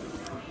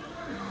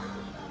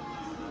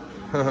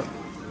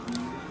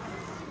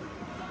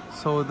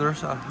 So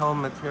there's a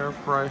helmet here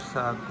priced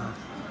at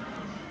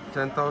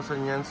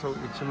 10,000 yen, so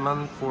each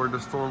month for the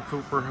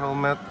Stormtrooper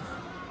helmet.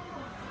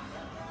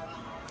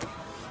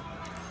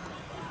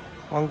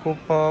 Funko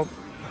Pop.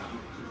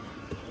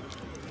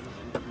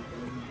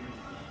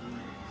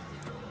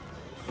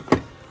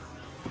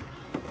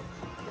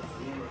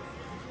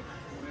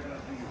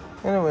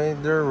 Anyway,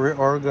 their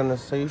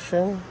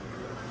reorganization,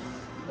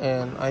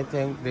 and I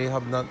think they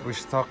have not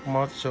restocked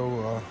much,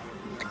 so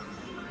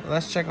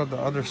let's check out the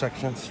other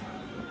sections.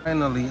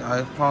 Finally,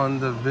 I found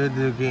the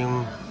video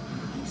game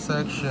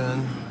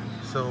section.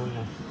 So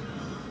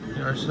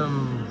here are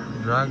some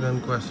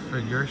Dragon Quest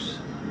figures.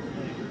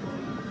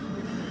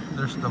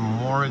 There's the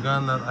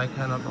Morrigan that I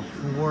cannot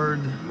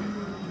afford.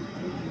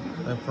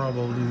 I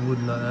probably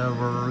would not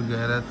ever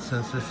get it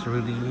since it's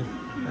really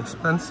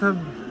expensive.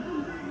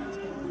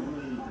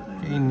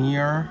 Okay,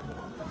 Nier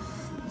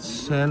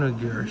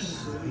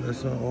Xenogears.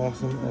 That's an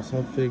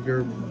awesome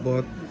figure,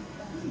 but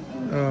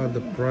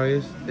the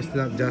price is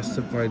not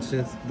justified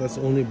since that's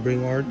only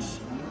Bring Arts.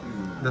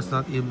 That's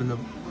not even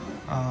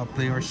a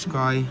Player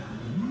Sky.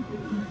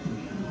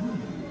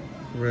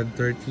 Red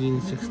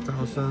 13,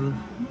 6,000.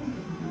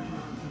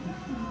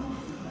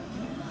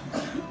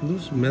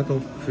 Those metal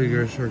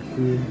figures are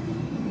cool.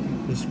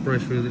 This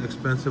price really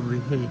expensively.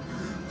 Hey,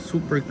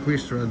 Super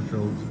Chris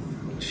Redfield,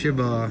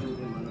 Shiba,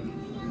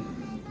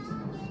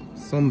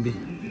 Zombie.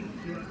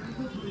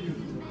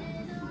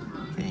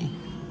 Okay,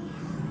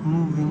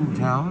 moving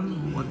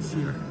down. What's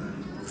here?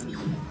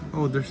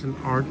 Oh, there's an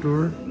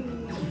Arthur,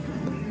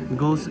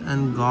 Ghosts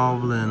and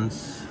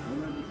Goblins.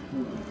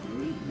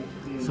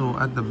 So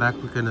at the back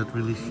we cannot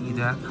really see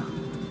that.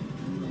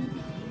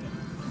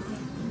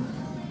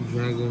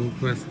 Dragon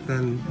Quest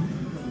and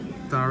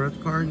tarot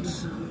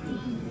cards.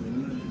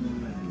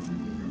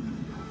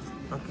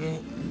 Okay,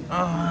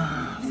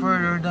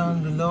 further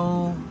down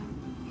below,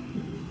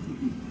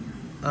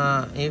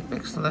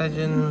 Apex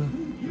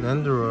Legend,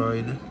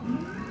 Nendoroid,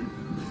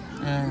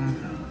 and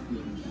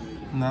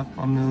not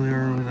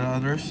familiar with the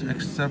others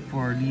except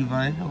for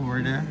Levi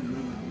over there.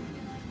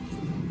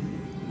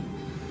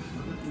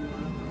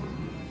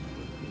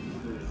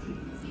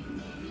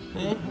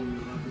 Okay,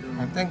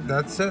 I think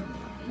that's it.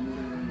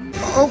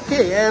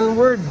 Okay, and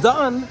we're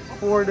done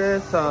for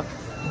this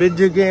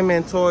video game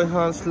and toy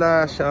hunt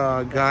slash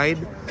guide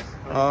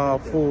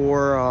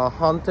for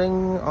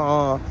hunting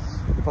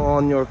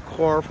on your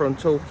car from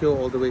Tokyo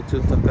all the way to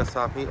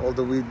Takasaki.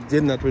 Although we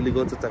did not really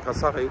go to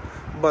Takasaki,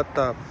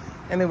 but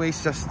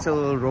anyways, just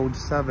till road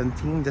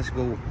 17, just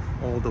go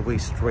all the way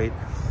straight.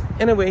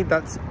 Anyway,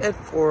 that's it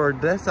for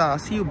this.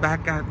 See you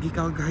back at Geek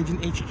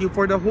Gaijin HQ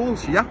for the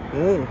holes.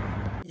 Yahoo!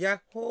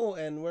 Yahoo!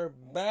 And we're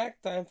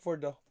back. Time for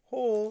the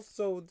hole.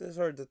 So these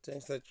are the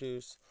things that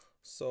you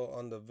saw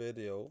on the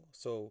video.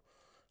 So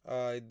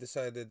I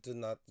decided to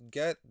not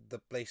get the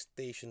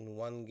PlayStation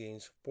 1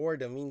 games for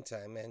the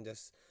meantime and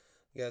just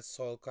get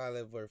Soul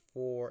Calibur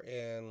 4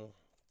 and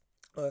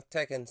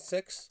Tekken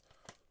 6.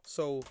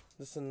 So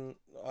this is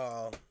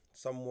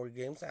some more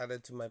games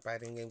added to my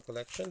fighting game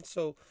collection.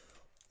 So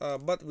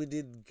but we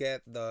did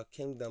get the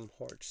Kingdom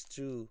Hearts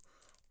 2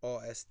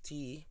 OST.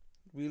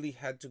 Really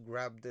had to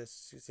grab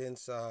this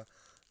since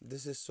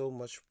this is so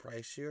much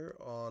pricier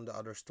on the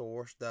other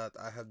stores that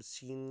I have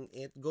seen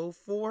it go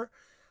for.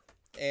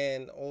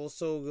 And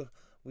also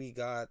we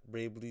got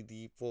Bravely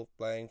Default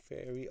Flying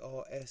Fairy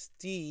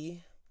OST.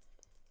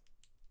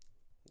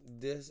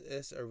 This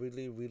is a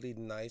really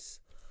nice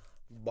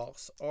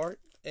box art,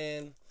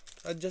 and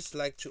I just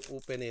like to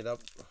open it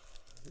up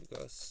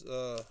because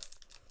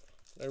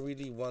I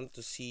really want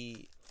to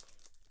see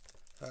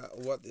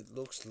what it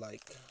looks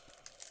like.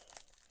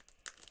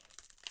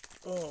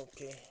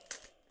 Okay,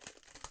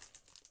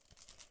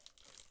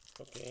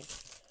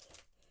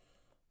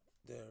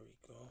 there we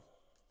go.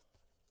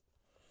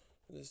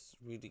 This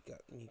really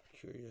got me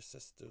curious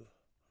as to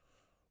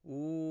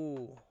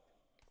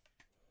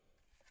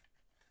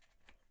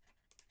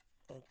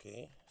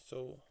okay,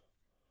 so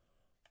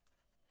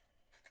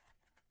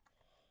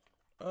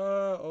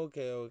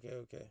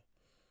okay,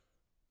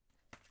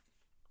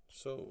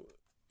 so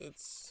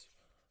it's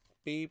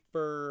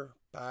paper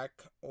pack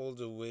all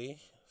the way,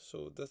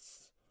 so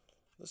that's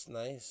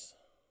nice.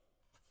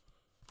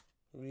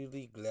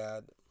 Really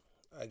glad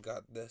I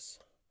got this.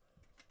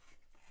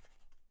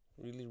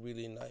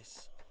 Really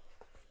nice.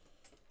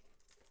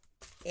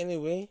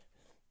 Anyway,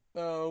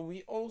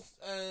 we also,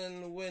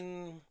 and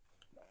when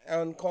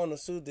on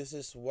Konosu, this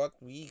is what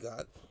we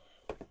got.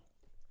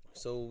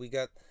 So we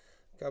got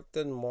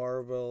Captain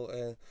Marvel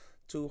and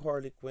 2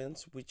 Harley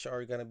Quinns, which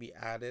are gonna be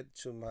added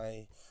to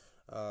my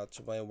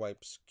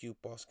wife's Q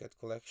Posket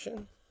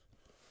collection.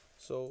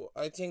 So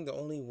I think the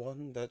only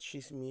one that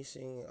she's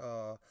missing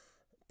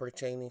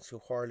pertaining to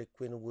Harley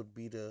Quinn would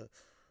be the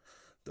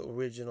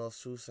original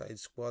Suicide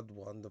Squad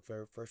one, the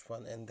very first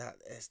one, and that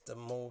is the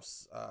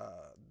most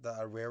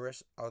the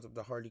rarest out of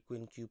the Harley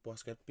Quinn Q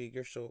Posket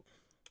figure. So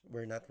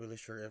we're not really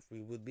sure if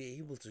we would be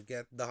able to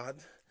get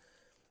that.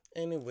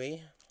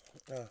 Anyway,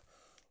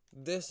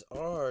 these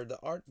are the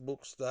art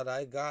books that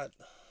I got.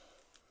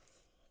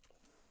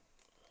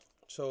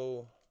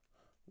 So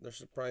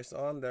there's a price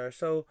on there.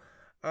 So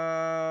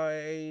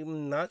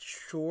I'm not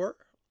sure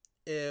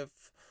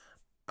if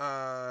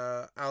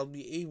I'll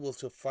be able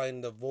to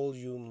find the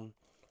volume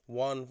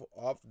 1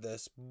 of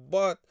this,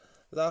 but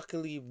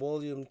luckily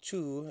volume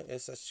 2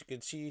 is, as you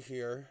can see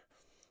here,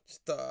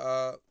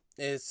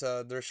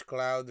 there's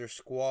Cloud, there's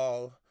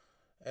Squall,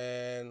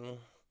 and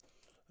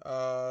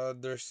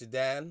there's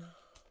Sedan,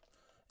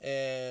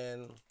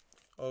 and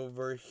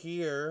over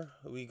here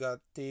we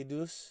got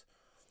Tidus,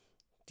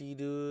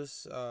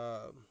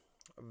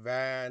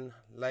 Van,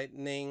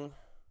 Lightning,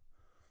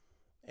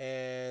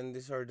 and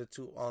these are the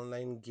 2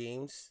 online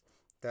games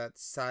that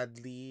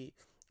sadly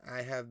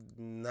I have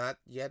not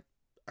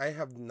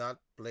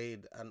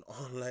played an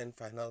online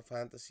Final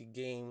Fantasy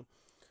game.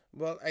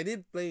 Well, I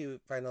did play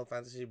Final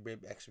Fantasy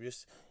Brave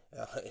Exvius,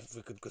 if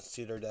we could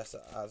consider that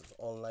as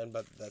online,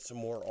 but that's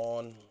more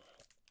on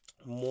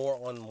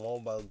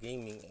mobile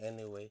gaming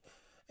anyway.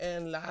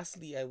 And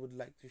lastly, I would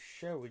like to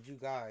share with you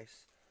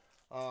guys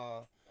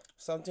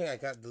something I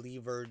got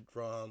delivered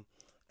from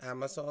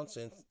Amazon,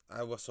 since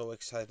I was so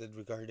excited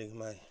regarding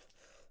my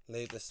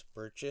latest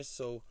purchase.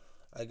 So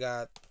I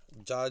got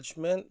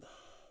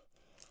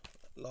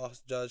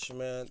Lost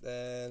Judgment,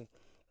 and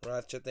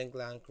Ratchet and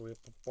Clank Rip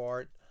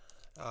Apart.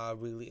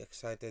 Really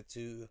excited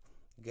to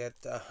get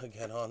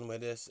get on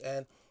with this,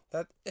 and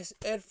that is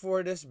it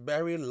for this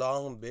very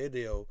long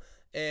video.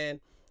 And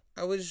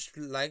I would just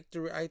like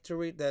to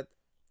reiterate that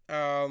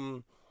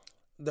um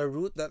the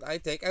route that I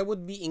take, I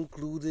would be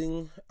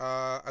including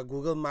a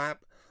Google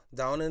map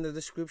down in the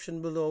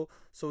description below,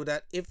 so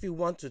that if you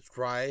want to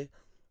try,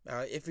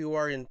 if you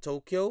are in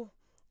Tokyo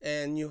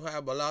and you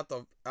have a lot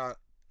of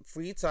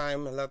free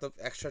time, a lot of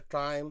extra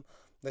time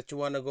that you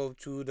want to go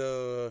to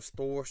the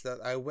stores that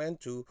I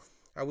went to,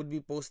 I would be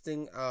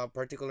posting a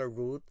particular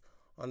route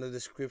on the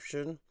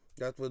description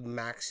that would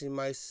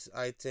maximize,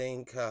 I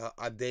think,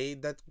 a day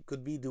that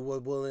could be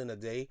doable in a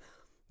day,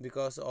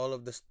 because all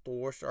of the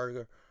stores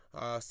are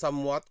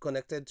somewhat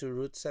connected to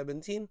Route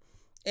 17.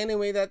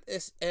 Anyway, that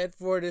is it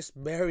for this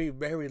very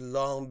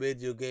long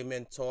video game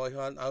and toy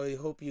hunt. I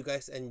hope you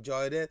guys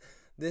enjoyed it.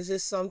 This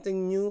is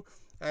something new.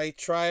 I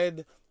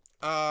tried.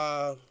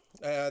 I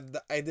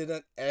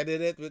didn't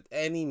edit it with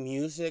any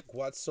music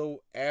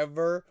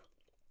whatsoever.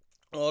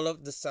 All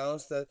of the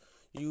sounds that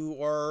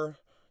you are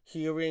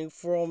hearing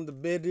from the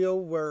video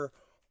were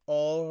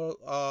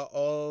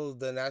all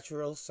the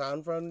natural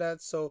sound from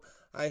that. So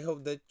I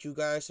hope that you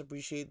guys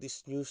appreciate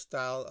this new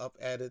style of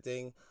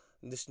editing,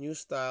 this new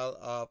style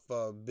of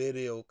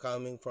video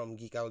coming from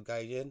Geek Out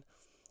Gaijin.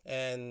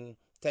 And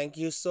thank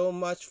you so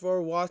much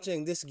for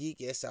watching. This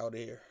Geek is out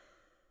here.